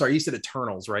okay. I'm sorry. You said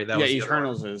Eternals, right?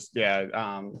 Eternals is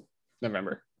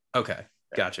November. Okay.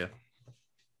 Gotcha.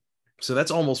 So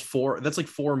that's almost that's like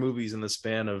 4 movies in the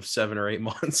span of 7 or 8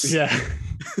 months. Yeah.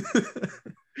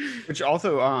 Which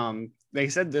also, they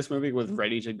said this movie was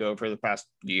ready to go for the past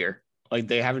year. Like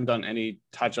they haven't done any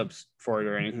touch-ups for it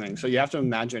or anything. So you have to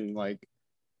imagine, like,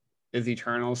 is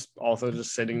Eternals also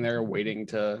just sitting there waiting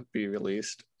to be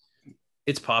released?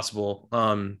 It's possible.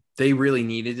 They really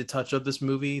needed to touch up this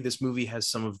movie. This movie has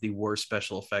some of the worst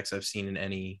special effects I've seen in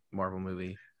any Marvel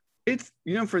movie. It's,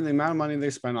 for the amount of money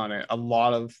they spent on it, a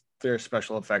lot of their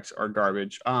special effects are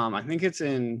garbage. I think it's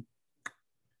in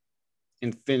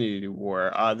Infinity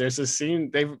War. There's a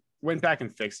scene, they went back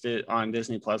and fixed it on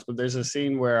Disney Plus, but there's a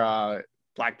scene where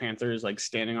Black Panther is like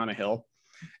standing on a hill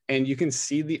and you can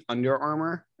see the Under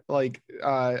Armour, like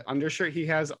undershirt he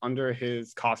has under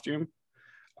his costume.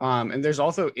 And there's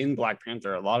also in Black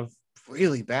Panther a lot of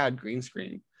really bad green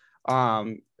screen.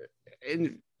 And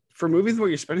for movies where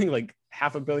you're spending like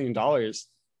 $500 million,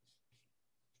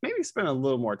 maybe spend a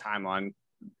little more time on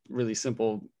really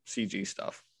simple CG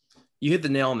stuff. You hit the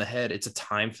nail on the head. It's a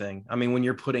time thing. I mean, when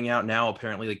you're putting out now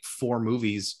apparently like 4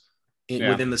 movies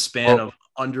within the span of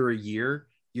under a year,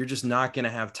 you're just not going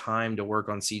to have time to work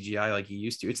on CGI like you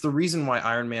used to. It's the reason why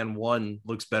Iron Man 1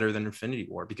 looks better than Infinity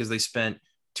War, because they spent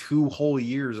 2 whole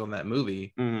years on that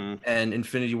movie, and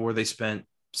Infinity War they spent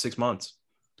 6 months.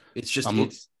 It's just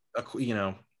quality.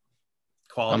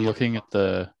 I'm looking at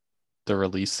the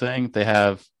release thing. They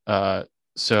have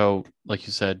so like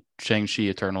you said, Shang-Chi,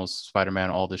 Eternals, Spider-Man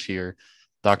all this year,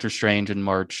 Doctor Strange in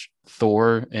March,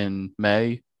 Thor in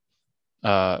May,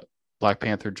 Black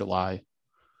Panther July.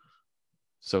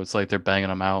 So it's like they're banging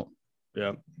them out.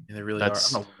 Yeah, they really are. I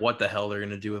don't know what the hell they're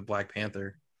going to do with Black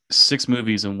Panther. 6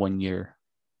 movies in 1 year.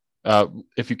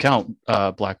 If you count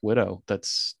Black Widow,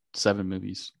 that's 7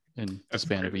 movies in the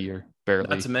span of a year, barely.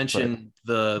 Not to mention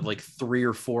the like 3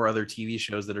 or 4 other TV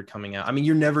shows that are coming out. I mean,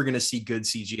 you're never going to see good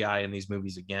CGI in these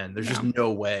movies again. There's just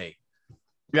no way.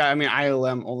 Yeah, I mean,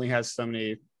 ILM only has so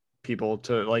many people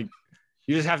to like.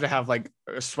 You just have to have like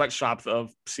sweatshops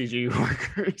of CG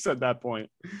workers at that point.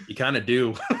 You kind of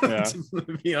do. Yeah.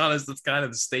 To be honest, that's kind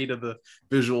of the state of the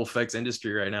visual effects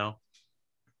industry right now.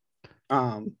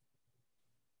 Oh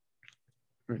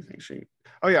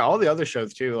yeah, all the other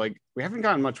shows too. Like we haven't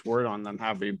gotten much word on them,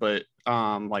 have we? But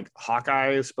like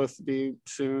Hawkeye is supposed to be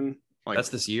soon. Like that's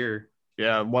this year.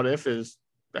 Yeah, What If is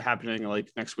happening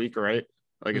like next week, right?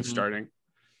 Like it's starting.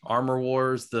 Armor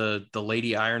Wars, the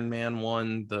Lady Iron Man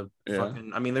one,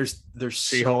 fucking. I mean, there's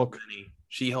She-Hulk. So many.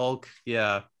 She-Hulk,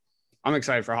 yeah. I'm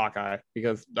excited for Hawkeye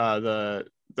because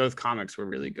those comics were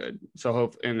really good.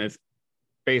 So and it's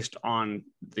based on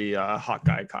the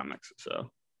Hawkeye comics.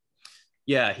 So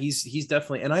yeah, he's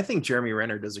definitely, and I think Jeremy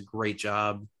Renner does a great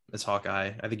job as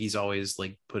Hawkeye. I think he's always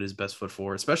like put his best foot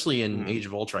forward, especially in Age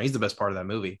of Ultron. He's the best part of that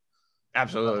movie.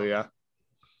 Absolutely, yeah.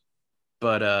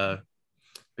 But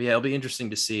yeah, it'll be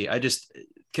interesting to see. I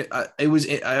thought it was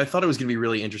going to be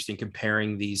really interesting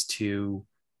comparing these two,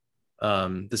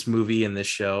 this movie and this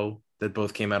show that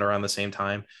both came out around the same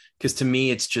time. Because to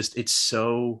me, it's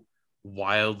so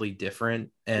wildly different,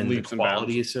 and the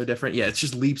quality is so different. Yeah, it's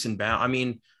just leaps and bounds. I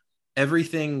mean,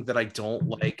 everything that I don't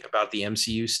like about the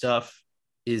MCU stuff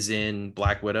is in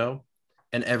Black Widow,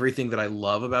 and everything that I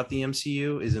love about the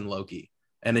MCU is in Loki.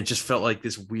 And it just felt like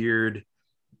this weird,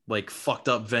 like fucked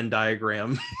up Venn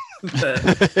diagram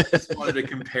that I just wanted to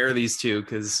compare these two,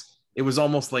 because it was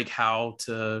almost like how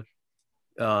to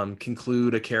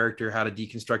conclude a character, how to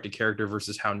deconstruct a character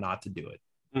versus how not to do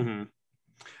it.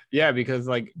 Yeah, because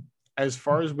like as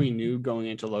far as we knew going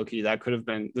into Loki, this could have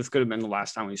been the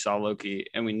last time we saw Loki,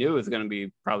 and we knew it was going to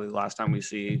be probably the last time we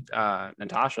see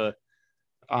Natasha.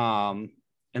 And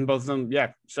both of them,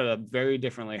 set up very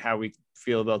differently how we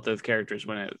feel about those characters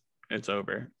when it's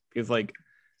over. Because like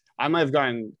I might have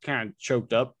gotten kind of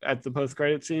choked up at the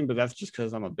post-credit scene, but that's just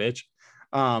because I'm a bitch.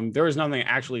 There was nothing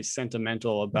actually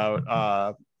sentimental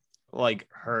about like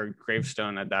her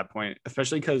gravestone at that point,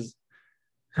 especially because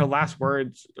her last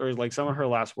words, or like some of her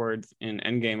last words in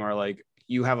Endgame, are like,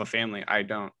 "You have a family, I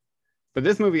don't." But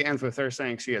this movie ends with her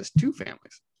saying she has 2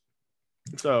 families.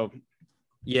 So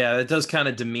yeah, it does kind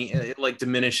of it like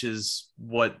diminishes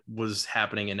what was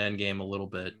happening in Endgame a little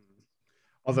bit.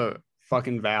 Although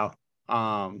fucking Val,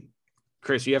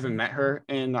 Chris, you haven't met her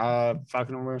in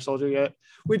Falcon and Winter Soldier yet.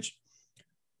 Which,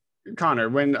 Connor,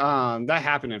 when that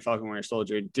happened in Falcon and Winter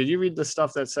Soldier, did you read the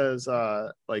stuff that says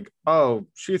like, oh,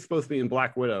 she's supposed to be in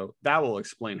Black Widow? That will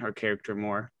explain her character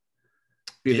more.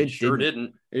 It sure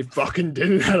didn't. It fucking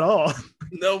didn't at all.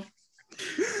 Nope.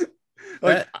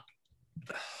 Like,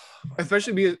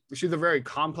 especially because she's a very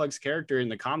complex character in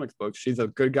the comics books. She's a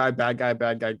good guy, bad guy,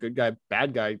 good guy,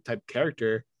 bad guy type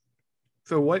character.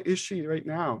 So what is she right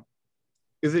now?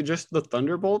 Is it just the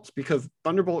Thunderbolts? Because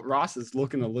Thunderbolt Ross is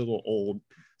looking a little old,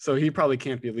 so he probably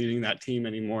can't be leading that team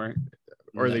anymore.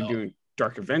 Or are they doing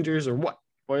Dark Avengers or what?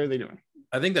 What are they doing?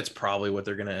 I think that's probably what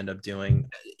they're going to end up doing.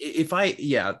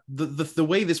 The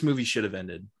way this movie should have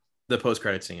ended, the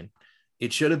post-credit scene,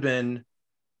 it should have been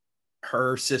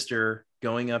her sister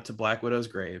going up to Black Widow's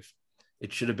grave.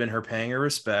 It should have been her paying her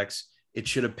respects. It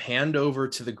should have panned over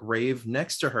to the grave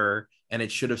next to her, and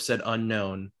it should have said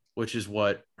unknown, which is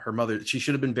what her mother, she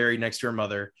should have been buried next to her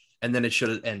mother, and then it should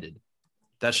have ended.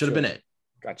 That should have been it.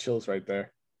 Got chills right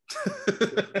there.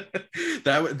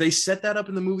 They set that up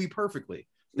in the movie perfectly.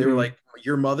 They were like,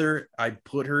 your mother, I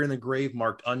put her in the grave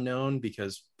marked unknown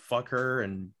because fuck her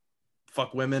and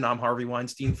fuck women. I'm Harvey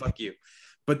Weinstein. Fuck you.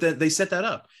 But then they set that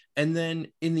up. And then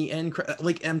in the end,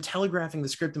 like I'm telegraphing the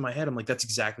script in my head. I'm like, that's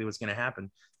exactly what's going to happen.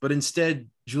 But instead,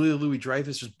 Julia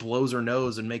Louis-Dreyfus just blows her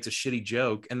nose and makes a shitty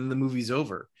joke. And then the movie's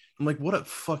over. I'm like, what a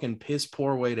fucking piss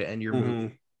poor way to end your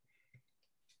movie.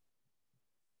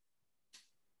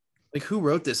 Like, who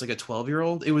wrote this? Like a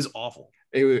 12-year-old? It was awful.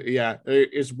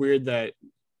 It's weird that,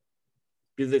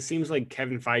 because it seems like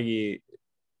Kevin Feige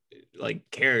like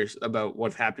cares about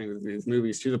what's happening with these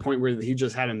movies to the point where he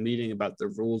just had a meeting about the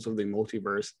rules of the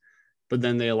multiverse, but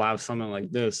then they allow something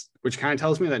like this, which kind of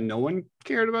tells me that no one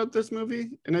cared about this movie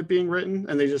and it being written,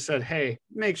 and they just said, hey,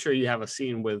 make sure you have a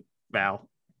scene with Val.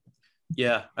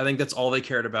 Yeah, I think that's all they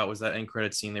cared about was that end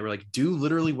credit scene. They were like, do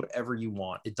literally whatever you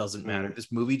want. It doesn't matter.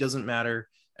 This movie doesn't matter.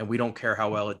 And we don't care how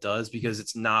well it does because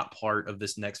it's not part of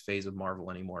this next phase of Marvel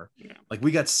anymore. Yeah. Like,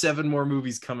 we got 7 more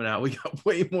movies coming out. We got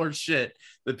way more shit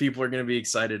that people are going to be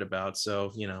excited about.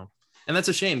 So, you know, and that's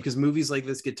a shame because movies like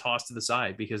this get tossed to the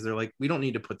side because they're like, we don't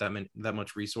need to put that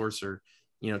much resource or,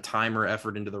 you know, time or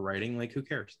effort into the writing. Like, who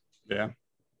cares? Yeah.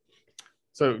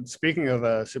 So speaking of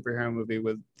a superhero movie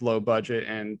with low budget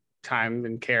and time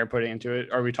and care put into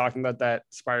it, are we talking about that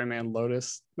Spider-Man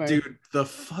Lotus thing? Dude,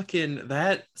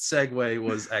 that segue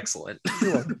was excellent.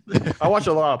 I watch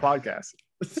a lot of podcasts.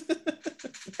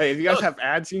 Hey, if you guys have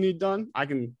ads you need done, I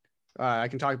can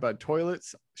talk about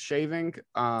toilets, shaving,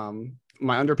 my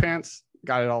underpants,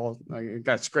 got it all.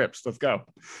 Got scripts. Let's go.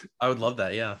 I would love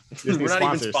that. Yeah. We're not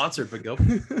even sponsored, but go.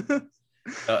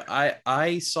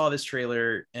 I saw this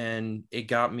trailer and it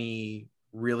got me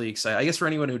really excited. I guess for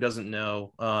anyone who doesn't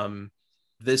know,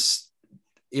 this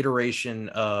iteration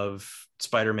of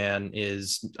Spider-Man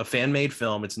is a fan-made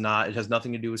film. It has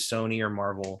nothing to do with Sony or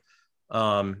Marvel.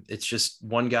 It's just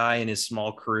one guy and his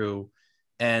small crew,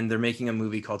 and they're making a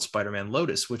movie called Spider-Man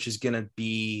Lotus, which is going to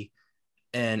be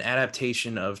an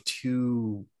adaptation of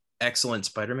 2 excellent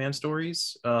Spider-Man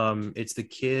stories. It's the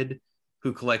kid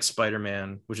who collects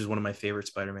Spider-Man, which is one of my favorite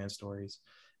Spider-Man stories.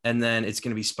 And then it's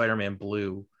going to be Spider-Man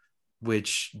Blue,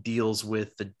 which deals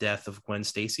with the death of Gwen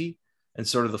Stacy and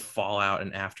sort of the fallout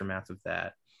and aftermath of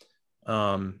that.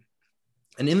 And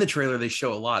in the trailer, they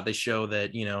show a lot. They show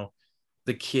that, you know,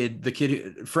 the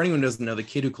kid, for anyone who doesn't know, the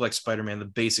kid who collects Spider-Man, the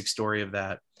basic story of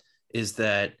that is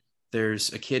that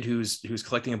there's a kid who's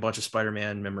collecting a bunch of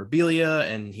Spider-Man memorabilia,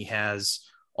 and he has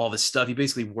all this stuff. He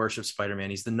basically worships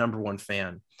Spider-Man. He's the #1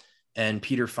 fan. And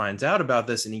Peter finds out about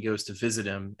this and he goes to visit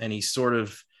him, and he's sort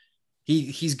of,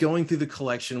 he's going through the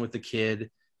collection with the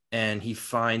kid, and he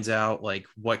finds out like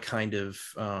what kind of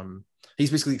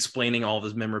he's basically explaining all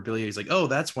this memorabilia. He's like, oh,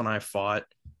 that's when I fought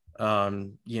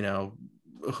you know,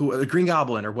 who, the Green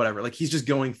Goblin or whatever. Like, he's just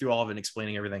going through all of it and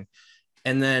explaining everything.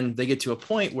 And then they get to a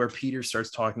point where Peter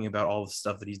starts talking about all the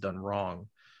stuff that he's done wrong,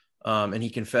 and he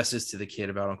confesses to the kid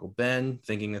about Uncle Ben,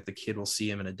 thinking that the kid will see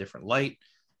him in a different light,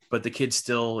 but the kid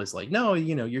still is like, no,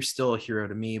 you know, you're still a hero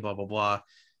to me, blah blah blah.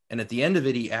 And at the end of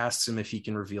it, he asks him if he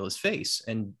can reveal his face.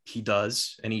 And he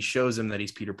does. And he shows him that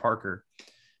he's Peter Parker.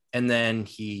 And then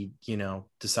he, you know,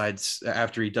 decides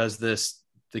after he does this,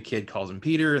 the kid calls him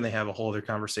Peter, and they have a whole other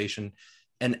conversation.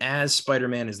 And as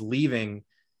Spider-Man is leaving,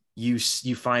 you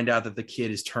find out that the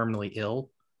kid is terminally ill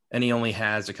and he only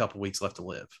has a couple weeks left to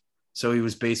live. So he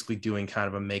was basically doing kind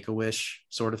of a Make-A-Wish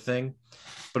sort of thing.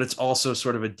 But it's also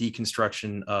sort of a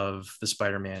deconstruction of the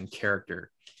Spider-Man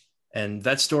character. And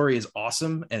that story is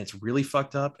awesome, and it's really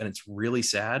fucked up, and it's really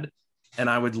sad. And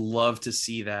I would love to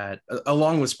see that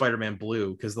along with Spider-Man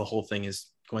Blue, because the whole thing is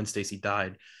Gwen Stacy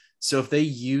died. So if they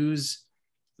use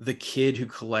the kid who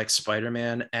collects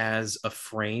Spider-Man as a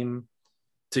frame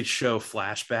to show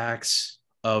flashbacks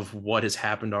of what has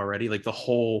happened already, like the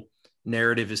whole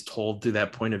narrative is told through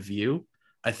that point of view,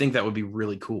 I think that would be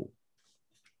really cool.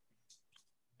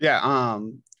 Yeah.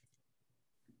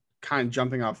 Kind of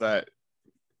jumping off that,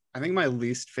 I think my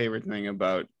least favorite thing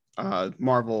about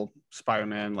Marvel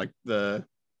Spider-Man, like the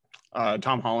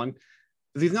Tom Holland,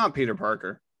 is he's not Peter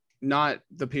Parker. not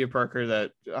the Peter Parker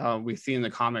that we see in the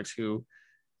comics, who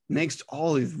makes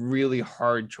all these really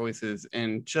hard choices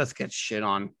and just gets shit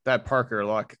on. That Parker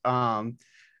luck.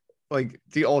 Like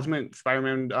the Ultimate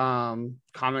Spider-Man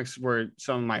comics were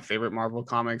some of my favorite Marvel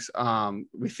comics.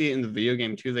 We see it in the video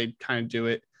game too. They kind of do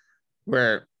it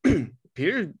where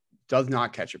Peter does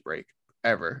not catch a break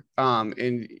ever.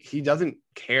 And he doesn't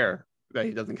care that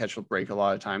he doesn't catch a break a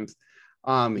lot of times.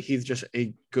 He's just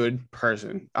a good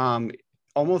person.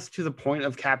 Almost to the point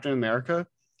of Captain America,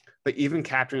 but even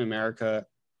Captain America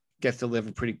gets to live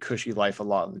a pretty cushy life a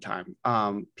lot of the time.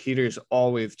 Peter's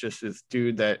always just this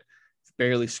dude that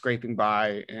barely scraping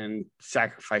by and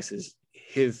sacrifices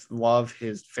his love,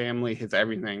 his family, his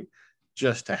everything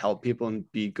just to help people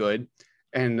and be good,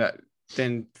 and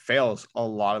then fails a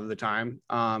lot of the time.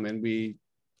 And we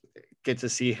get to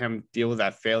see him deal with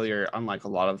that failure, unlike a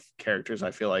lot of characters,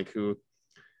 I feel like, who,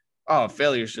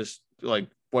 failure is just like,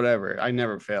 whatever, I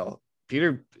never fail.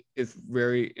 Peter is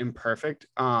very imperfect,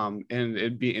 and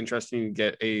it'd be interesting to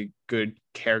get a good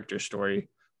character story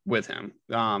with him.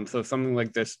 So something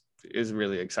like this is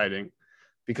really exciting,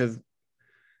 because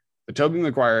the Tobey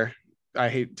Maguire, I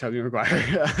hate Tobey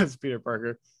Maguire as Peter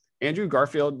Parker. Andrew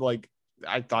Garfield, like,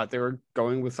 I thought they were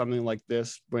going with something like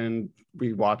this when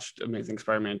we watched Amazing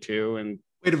Spider-Man 2. And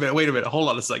wait a minute, hold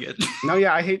on a second. No,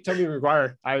 yeah, I hate Tobey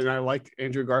Maguire. I like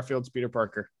Andrew Garfield's Peter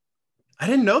Parker. I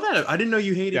didn't know that. I didn't know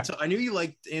you hated. I knew you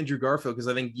liked Andrew Garfield because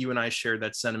I think you and I shared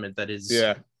that sentiment that his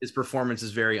performance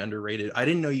is very underrated. I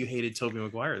didn't know you hated Tobey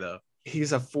Maguire though.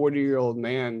 He's a 40-year-old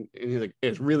man, and he's like,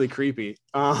 it's really creepy.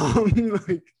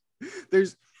 Like,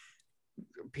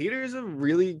 Peter's a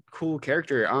really cool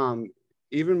character.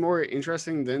 Even more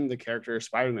interesting than the character of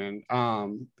Spider-Man.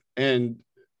 And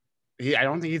I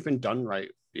don't think he's been done right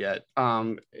yet.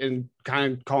 And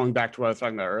kind of calling back to what I was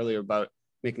talking about earlier about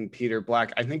making Peter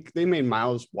black, I think they made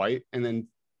Miles white and then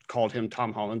called him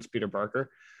Tom Holland's Peter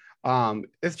Parker.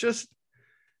 It's just,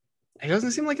 it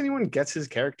doesn't seem like anyone gets his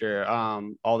character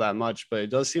all that much, but it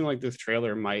does seem like this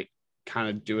trailer might kind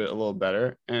of do it a little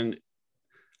better. And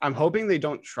I'm hoping they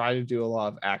don't try to do a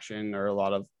lot of action or a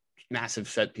lot of massive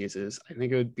set pieces. I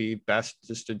think it would be best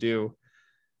just to do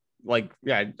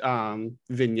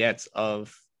vignettes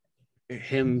of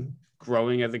him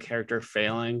growing as a character,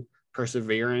 failing,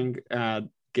 persevering,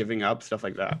 giving up, stuff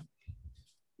like that.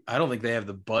 I don't think they have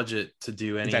the budget to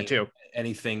do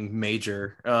anything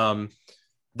major.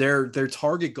 Their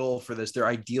target goal for this, their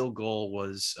ideal goal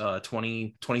was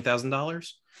 $20,000,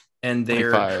 and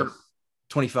they're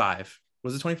 25.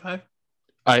 Was it 25?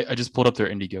 I just pulled up their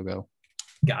Indiegogo.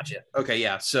 Gotcha. Okay,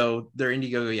 yeah. So their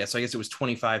Indiegogo, yeah. So I guess it was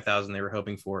 25,000 they were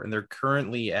hoping for, and they're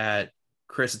currently at,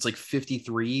 Chris, it's like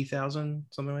 53,000,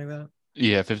 something like that.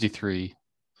 Yeah, 53.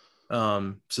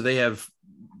 So they have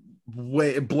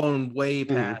blown way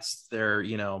past their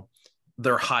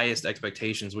highest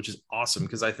expectations, which is awesome,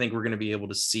 because I think we're going to be able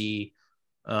to see,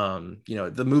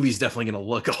 the movie's definitely going to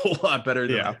look a whole lot better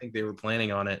than I think they were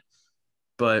planning on it.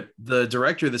 But the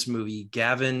director of this movie,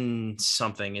 Gavin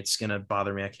something, it's going to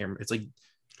bother me, I can't remember. It's like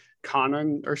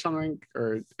Conan or something,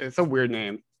 or it's a weird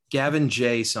name. Gavin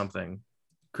J something.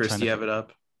 Chris, do you have it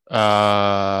up?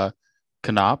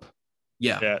 Knopp.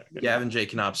 Yeah, Gavin J.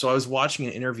 Knopp. So I was watching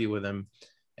an interview with him,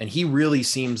 and he really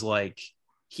seems like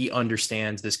he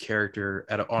understands this character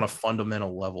on a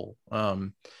fundamental level.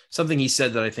 Something he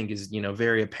said that I think is,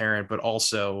 very apparent, but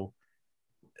also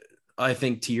I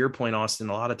think, to your point, Austin,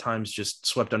 a lot of times just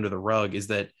swept under the rug, is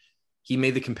that he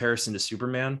made the comparison to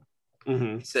Superman.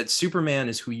 He said Superman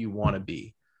is who you want to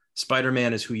be.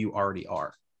 Spider-Man is who you already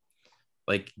are.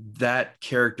 Like, that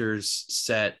character's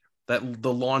set, that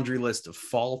the laundry list of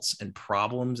faults and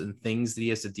problems and things that he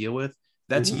has to deal with,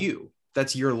 that's you.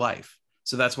 That's your life.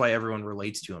 So that's why everyone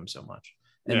relates to him so much.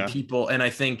 And people, and I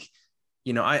think,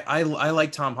 I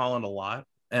like Tom Holland a lot,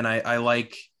 and I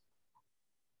like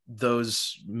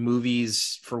those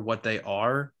movies for what they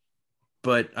are.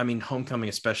 But I mean, Homecoming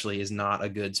especially is not a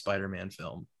good Spider-Man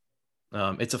film.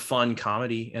 It's a fun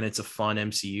comedy and it's a fun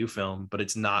MCU film, but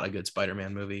it's not a good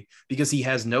Spider-Man movie because he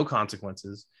has no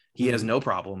consequences. He has no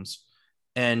problems.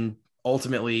 And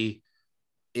ultimately,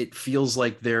 it feels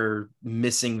like they're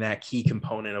missing that key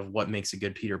component of what makes a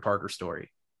good Peter Parker story.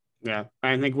 Yeah,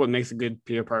 I think what makes a good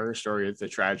Peter Parker story is the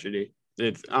tragedy.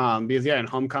 It's because in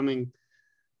Homecoming,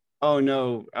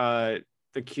 the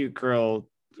cute girl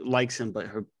likes him, but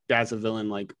her dad's a villain.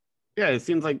 Like, it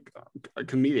seems like a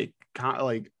comedic,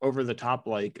 like over the top.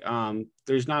 Like,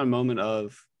 there's not a moment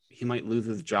of he might lose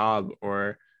his job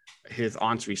or his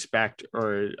aunt's respect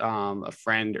or a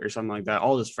friend or something like that.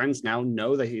 All his friends now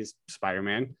know that he's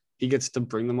Spider-Man. He gets to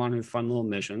bring them on his fun little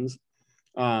missions.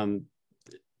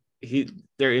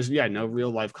 there is no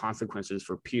real life consequences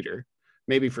for Peter.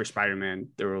 Maybe for Spider-Man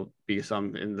there will be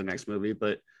some in the next movie,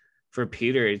 but for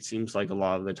Peter it seems like a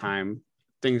lot of the time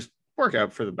things work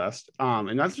out for the best.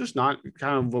 And that's just not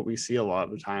kind of what we see a lot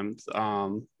of the times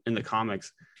in the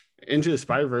comics. Into the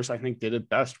Spider-Verse, I think, did it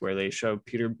best, where they show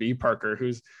Peter B. Parker,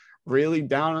 who's really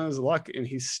down on his luck, and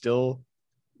he still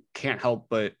can't help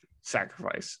but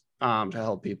sacrifice to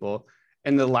help people.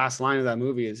 And the last line of that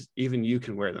movie is, "Even you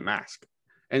can wear the mask."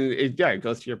 And it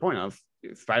goes to your point of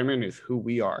Spider-Man is who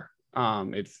we are.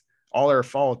 It's all our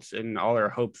faults and all our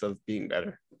hopes of being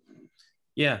better.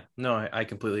 Yeah, no, I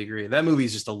completely agree. That movie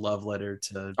is just a love letter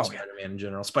to Spider-Man in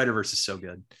general. Spider-Verse is so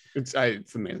good. It's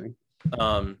amazing.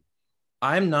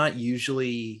 I'm not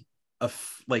usually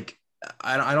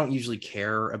I don't usually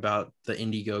care about the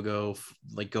Indiegogo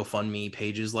like GoFundMe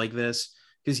pages like this,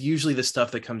 because usually the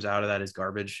stuff that comes out of that is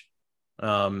garbage.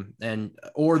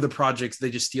 Or the projects,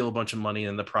 they just steal a bunch of money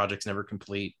and the project's never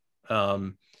complete.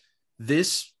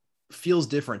 This feels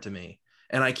different to me,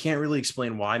 and I can't really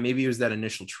explain why. Maybe it was that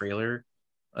initial trailer.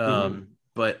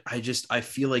 But I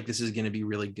feel like this is going to be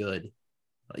really good,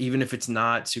 even if it's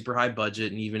not super high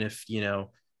budget. And even if,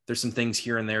 there's some things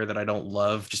here and there that I don't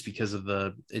love just because of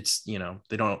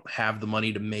they don't have the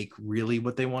money to make really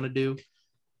what they want to do.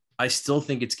 I still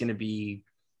think it's going to be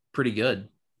pretty good.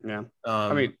 Yeah.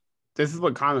 I mean, this is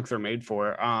what comics are made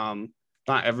for.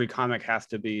 Not every comic has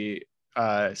to be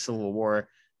Civil War.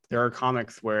 There are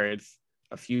comics where it's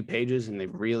a few pages and they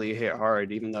really hit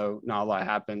hard, even though not a lot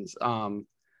happens.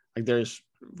 Like there's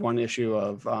one issue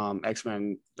of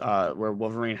X-Men where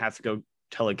Wolverine has to go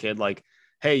tell a kid, like,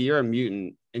 hey, you're a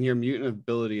mutant, and your mutant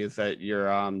ability is that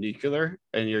you're nuclear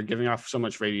and you're giving off so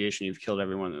much radiation you've killed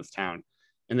everyone in this town.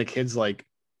 And the kid's like,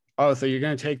 oh, so you're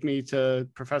going to take me to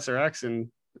Professor X and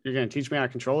you're going to teach me how to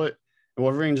control it? And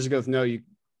Wolverine just goes, no,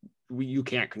 you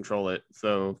can't control it,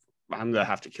 so I'm going to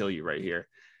have to kill you right here.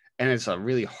 And it's a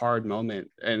really hard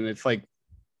moment, and it's like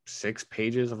 6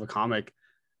 pages of a comic.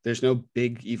 There's no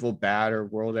big evil bad or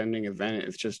world-ending event.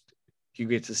 It's just you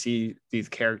get to see these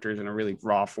characters in a really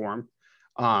raw form.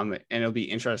 And it'll be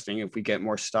interesting if we get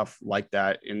more stuff like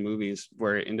that in movies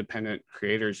where independent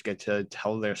creators get to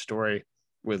tell their story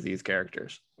with these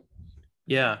characters.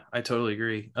 Yeah, I totally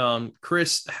agree.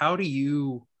 Chris, how do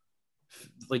you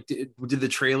did the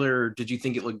trailer, did you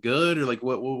think it looked good, or like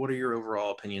what are your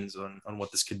overall opinions on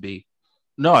what this could be?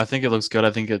 No, I think it looks good.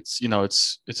 I think it's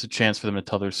it's a chance for them to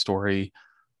tell their story.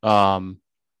 I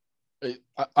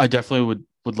definitely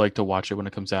would like to watch it when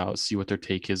it comes out, see what their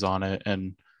take is on it.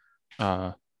 And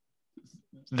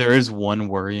there is one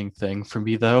worrying thing for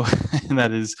me though, and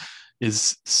that is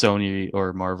Sony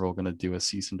or Marvel going to do a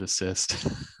cease and desist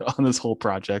on this whole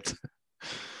project?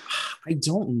 I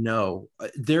don't know.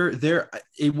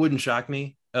 It wouldn't shock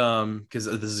me because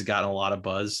this has gotten a lot of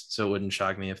buzz, so it wouldn't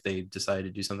shock me if they decided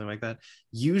to do something like that.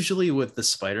 Usually with the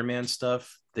Spider-Man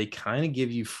stuff, they kind of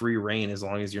give you free reign as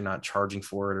long as you're not charging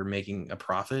for it or making a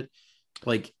profit.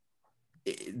 Like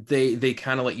they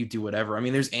kind of let you do whatever. I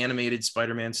mean, there's animated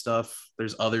Spider-Man stuff.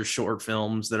 There's other short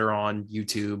films that are on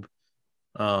YouTube.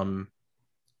 I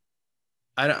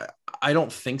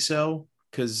don't think so,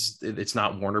 because it's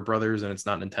not Warner Brothers and it's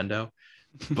not Nintendo,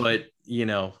 but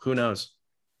who knows?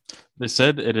 They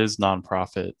said it is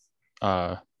nonprofit,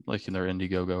 like in their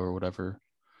Indiegogo or whatever.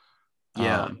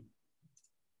 Yeah.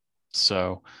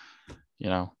 So,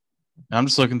 I'm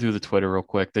just looking through the Twitter real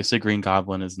quick. They say Green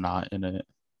Goblin is not in it.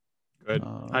 Good.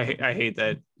 I hate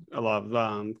that a lot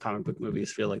of comic book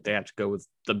movies feel like they have to go with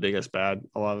the biggest bad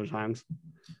a lot of the times.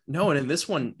 No, and in this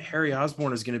one, Harry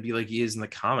Osborn is going to be like he is in the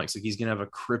comics. Like he's going to have a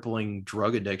crippling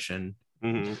drug addiction.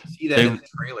 Mm-hmm. You see that in the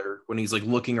trailer when he's like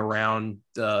looking around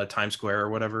Times Square or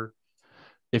whatever.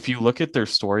 If you look at their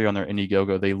story on their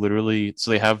Indiegogo,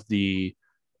 they have the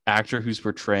actor who's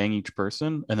portraying each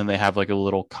person, and then they have like a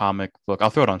little comic book. I'll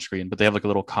throw it on screen, but they have like a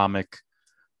little comic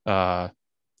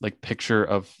like picture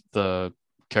of the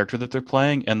character that they're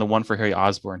playing, and the one for Harry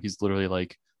Osborn, he's literally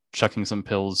like chucking some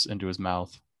pills into his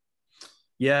mouth.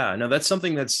 Yeah, no, that's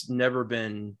something that's never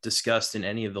been discussed in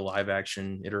any of the live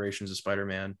action iterations of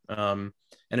Spider-Man. And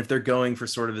if they're going for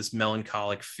sort of this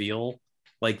melancholic feel,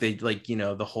 like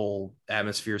the whole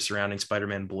atmosphere surrounding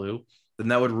Spider-Man Blue, then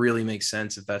that would really make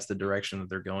sense if that's the direction that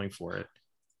they're going for it.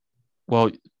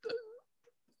 Well,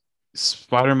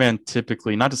 Spider-Man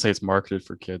typically, not to say it's marketed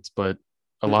for kids, but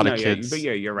a lot of kids. But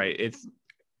yeah, you're right. It's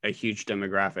a huge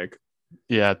demographic.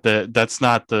 Yeah, that's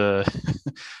not the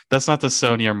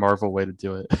Sony or Marvel way to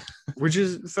do it. Which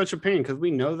is such a pain, because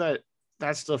we know that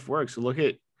stuff works. Look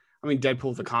at,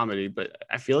 Deadpool's a comedy, but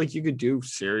I feel like you could do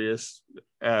serious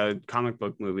comic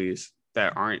book movies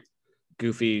that aren't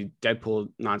goofy Deadpool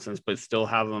nonsense, but still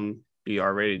have them be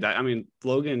R-rated. I mean,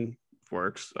 Logan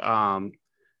works.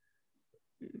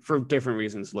 For different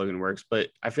reasons, Logan works, but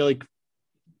I feel like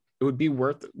it would be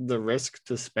worth the risk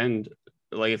to spend.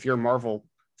 Like, if you're Marvel,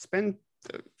 spend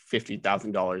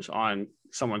 $50,000 on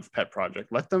someone's pet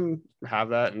project. Let them have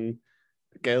that and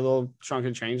get a little chunk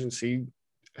of change and see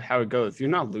how it goes. You're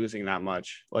not losing that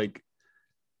much. Like,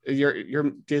 you're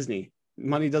Disney.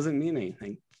 Money doesn't mean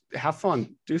anything. Have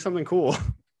fun. Do something cool.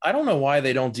 I don't know why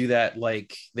they don't do that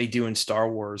like they do in Star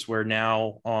Wars, where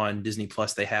now on Disney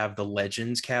Plus they have the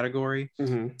Legends category.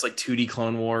 Mm-hmm. It's like 2D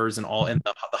Clone Wars and all, and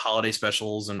the holiday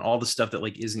specials and all the stuff that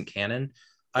like isn't canon.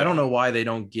 I don't know why they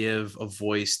don't give a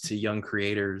voice to young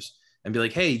creators and be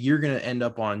like, hey, you're going to end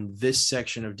up on this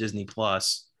section of Disney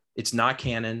Plus. It's not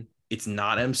canon. It's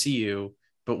not MCU,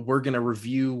 but we're going to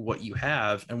review what you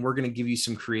have and we're going to give you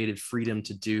some creative freedom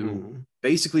to do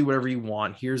basically whatever you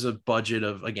want. Here's a budget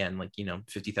of, again, like, you know,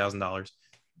 $50,000,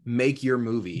 make your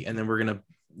movie. And then we're going to,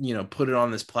 you know, put it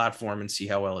on this platform and see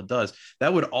how well it does.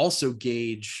 That would also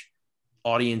gauge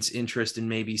audience interest in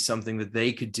maybe something that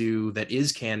they could do that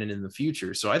is canon in the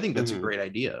future. So I think that's a great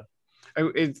idea.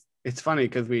 It's funny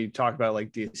because we talk about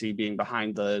like DC being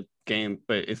behind the game,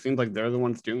 but it seems like they're the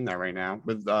ones doing that right now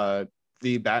with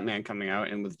the Batman coming out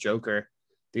and with Joker.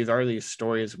 These are these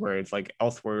stories where it's like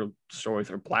Elseworld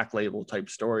stories or Black Label type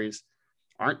stories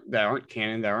that aren't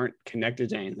canon, that aren't connected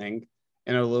to anything,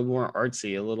 and a little more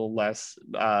artsy, a little less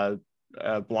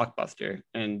blockbuster,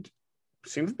 and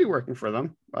seems to be working for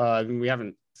them. We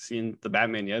haven't seen the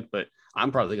Batman yet, but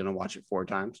I'm probably going to watch it 4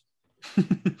 times.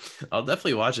 I'll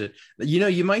definitely watch it. You know,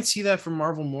 you might see that from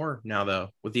Marvel more now, though,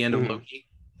 with the end of Loki,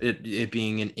 it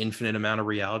being an infinite amount of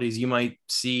realities. You might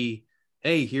see,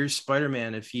 hey, here's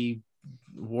Spider-Man if he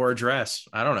wore a dress.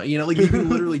 I don't know. You know, like you can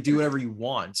literally do whatever you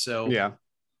want. So yeah,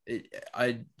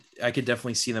 I could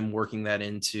definitely see them working that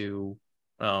into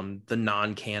the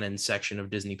non-canon section of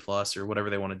Disney Plus or whatever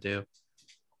they want to do.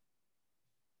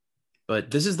 But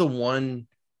this is the one.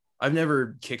 I've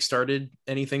never kickstarted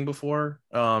anything before,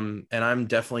 and I'm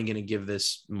definitely going to give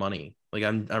this money. Like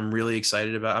I'm really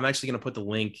excited about. I'm actually going to put the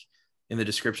link in the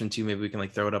description too. Maybe we can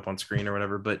like throw it up on screen or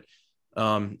whatever. But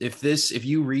if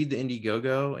you read the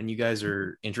Indiegogo and you guys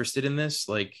are interested in this,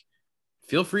 like,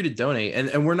 feel free to donate.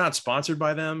 And we're not sponsored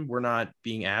by them. We're not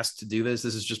being asked to do this.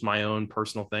 This is just my own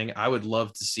personal thing. I would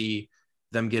love to see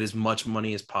them get as much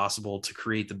money as possible to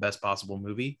create the best possible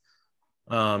movie.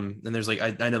 And there's like,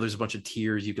 I know there's a bunch of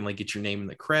tiers. You can like get your name in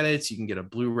the credits. You can get a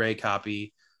Blu-ray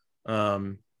copy.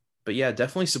 But yeah,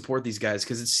 definitely support these guys,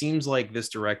 because it seems like this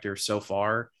director so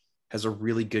far has a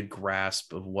really good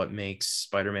grasp of what makes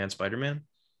Spider-Man.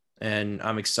 And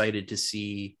I'm excited to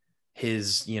see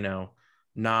his, you know,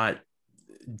 not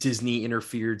Disney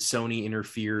interfered, Sony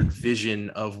interfered vision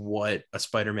of what a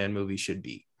Spider-Man movie should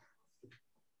be.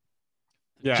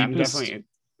 Yeah, I'm definitely.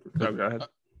 Oh, go ahead.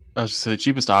 I was just saying the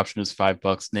cheapest option is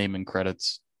 $5, name and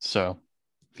credits. So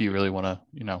if you really want to,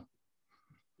 you know.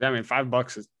 Yeah, I mean,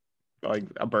 $5 is like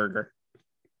a burger.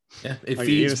 Yeah, it like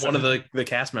feeds one of the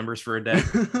cast members for a day.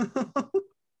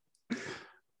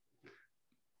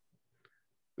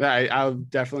 Yeah, I'll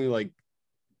definitely like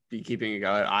be keeping an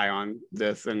eye on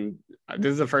this, and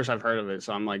this is the first I've heard of it,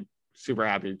 so I'm like super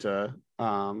happy to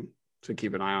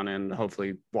keep an eye on it and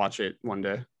hopefully watch it one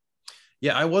day.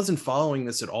 Yeah, I wasn't following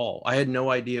this at all. I had no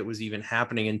idea it was even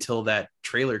happening until that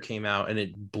trailer came out and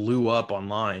it blew up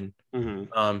online.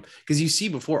 Because you see,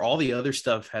 before, all the other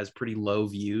stuff has pretty low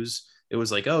views. It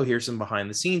was like, oh, here's some behind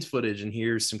the scenes footage and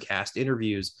here's some cast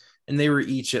interviews. And they were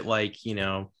each at like, you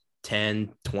know,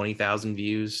 10, 20,000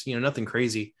 views, you know, nothing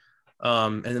crazy.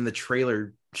 And then the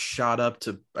trailer shot up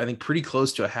to, I think, pretty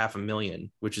close to 500,000,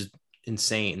 which is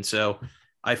insane. So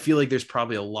I feel like there's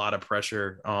probably a lot of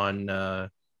pressure on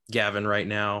Gavin right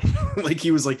now. Like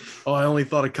he was like, oh, I only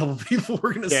thought a couple people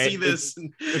were going to see this.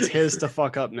 It's his to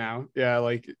fuck up now. Yeah,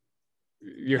 like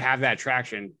you have that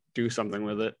traction, do something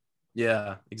with it.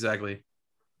 Yeah, exactly.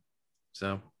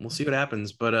 So we'll see what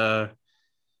happens. But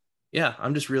yeah,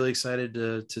 I'm just really excited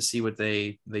to see what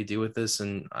they do with this.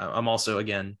 And I'm also,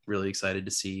 again, really excited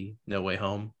to see No Way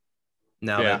Home.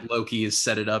 Now that Loki has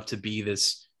set it up to be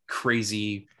this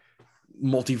crazy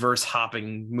multiverse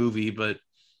hopping movie. But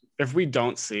if we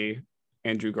don't see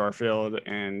Andrew Garfield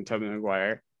and Tobey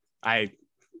Maguire, I'm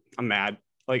mad.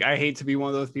 Like, I hate to be one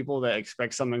of those people that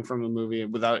expect something from a movie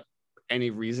without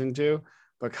any reason to,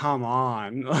 but come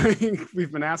on. Like,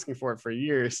 we've been asking for it for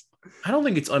years. I don't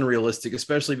think it's unrealistic,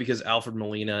 especially because Alfred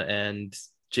Molina and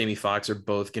Jamie Foxx are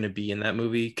both going to be in that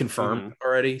movie, confirmed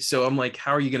already. So I'm like,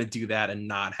 how are you going to do that and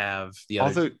not have the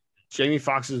other? Also, Jamie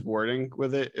Foxx's wording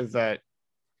with it is that,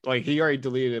 like, he already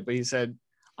deleted it, but he said,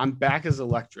 I'm back as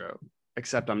Electro,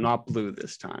 except I'm not blue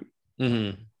this time,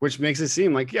 which makes it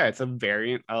seem like, yeah, it's a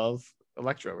variant of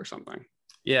Electro or something.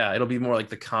 Yeah, it'll be more like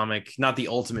the comic, not the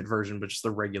ultimate version, but just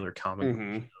the regular comic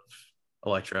version of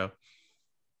Electro.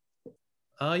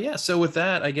 Yeah, so with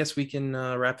that, I guess we can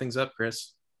wrap things up,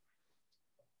 Chris.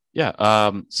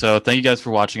 Yeah. So thank you guys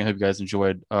for watching. I hope you guys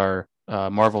enjoyed our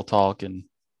Marvel talk and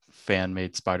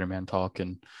fan-made Spider-Man talk.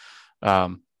 And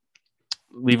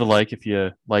leave a like if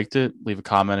you liked it. Leave a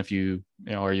comment if you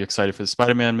are you excited for the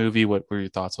Spider-Man movie? What were your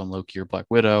thoughts on Loki or Black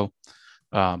Widow?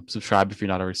 Subscribe if you're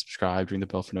not already subscribed. Ring the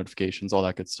bell for notifications. All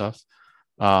that good stuff.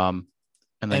 And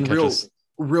then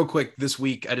real quick this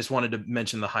week, I just wanted to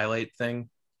mention the highlight thing,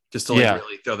 just to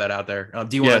really throw that out there.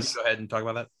 Do you want to go ahead and talk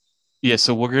about that? Yeah,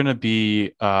 so we're going to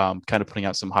be kind of putting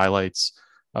out some highlights,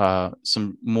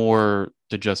 some more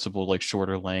digestible, like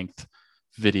shorter length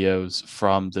videos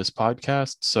from this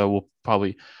podcast. So we'll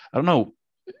probably, I don't know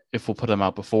if we'll put them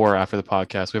out before or after the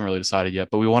podcast. We haven't really decided yet,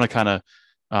 but we want to kind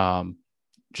of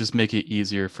just make it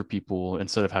easier for people.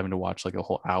 Instead of having to watch like a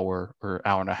whole hour or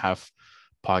hour and a half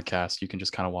podcast, you can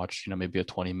just kind of watch, maybe a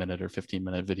 20-minute or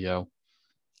 15-minute video.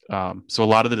 So a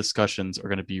lot of the discussions are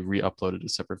going to be re-uploaded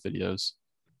as separate videos.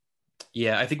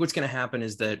 Yeah, I think what's going to happen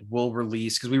is that we'll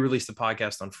release, because we released the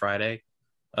podcast on Friday,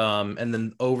 and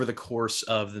then over the course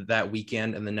of that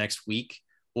weekend and the next week,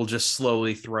 we'll just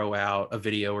slowly throw out a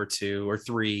video or two or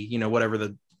three,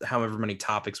 however many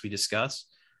topics we discuss,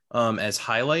 as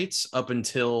highlights up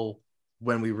until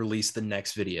when we release the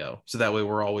next video. So that way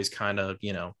we're always kind of,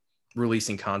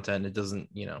 releasing content. It doesn't,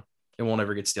 it won't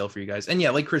ever get stale for you guys. And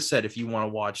yeah, like Chris said, if you want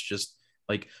to watch just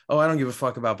like, oh, I don't give a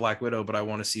fuck about Black Widow, but I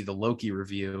want to see the Loki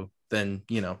review, then,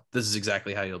 this is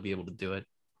exactly how you'll be able to do it.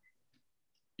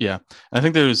 Yeah. I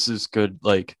think there's this good,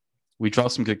 like, we draw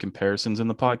some good comparisons in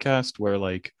the podcast where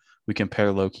like we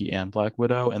compare Loki and Black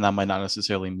Widow, and that might not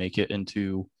necessarily make it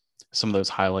into some of those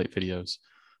highlight videos.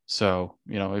 So,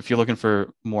 if you're looking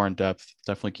for more in depth,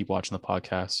 definitely keep watching the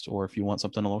podcast, or if you want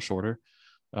something a little shorter,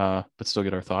 but still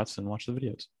get our thoughts, and watch the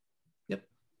videos. Yep.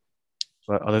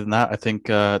 But other than that, I think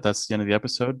that's the end of the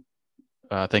episode.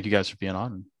 Thank you guys for being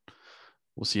on.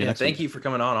 We'll see you next week. Thank you for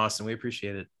coming on, Austin. We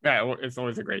appreciate it. Yeah, it's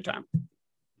always a great time.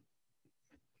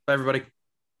 Bye, everybody.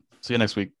 See you next week.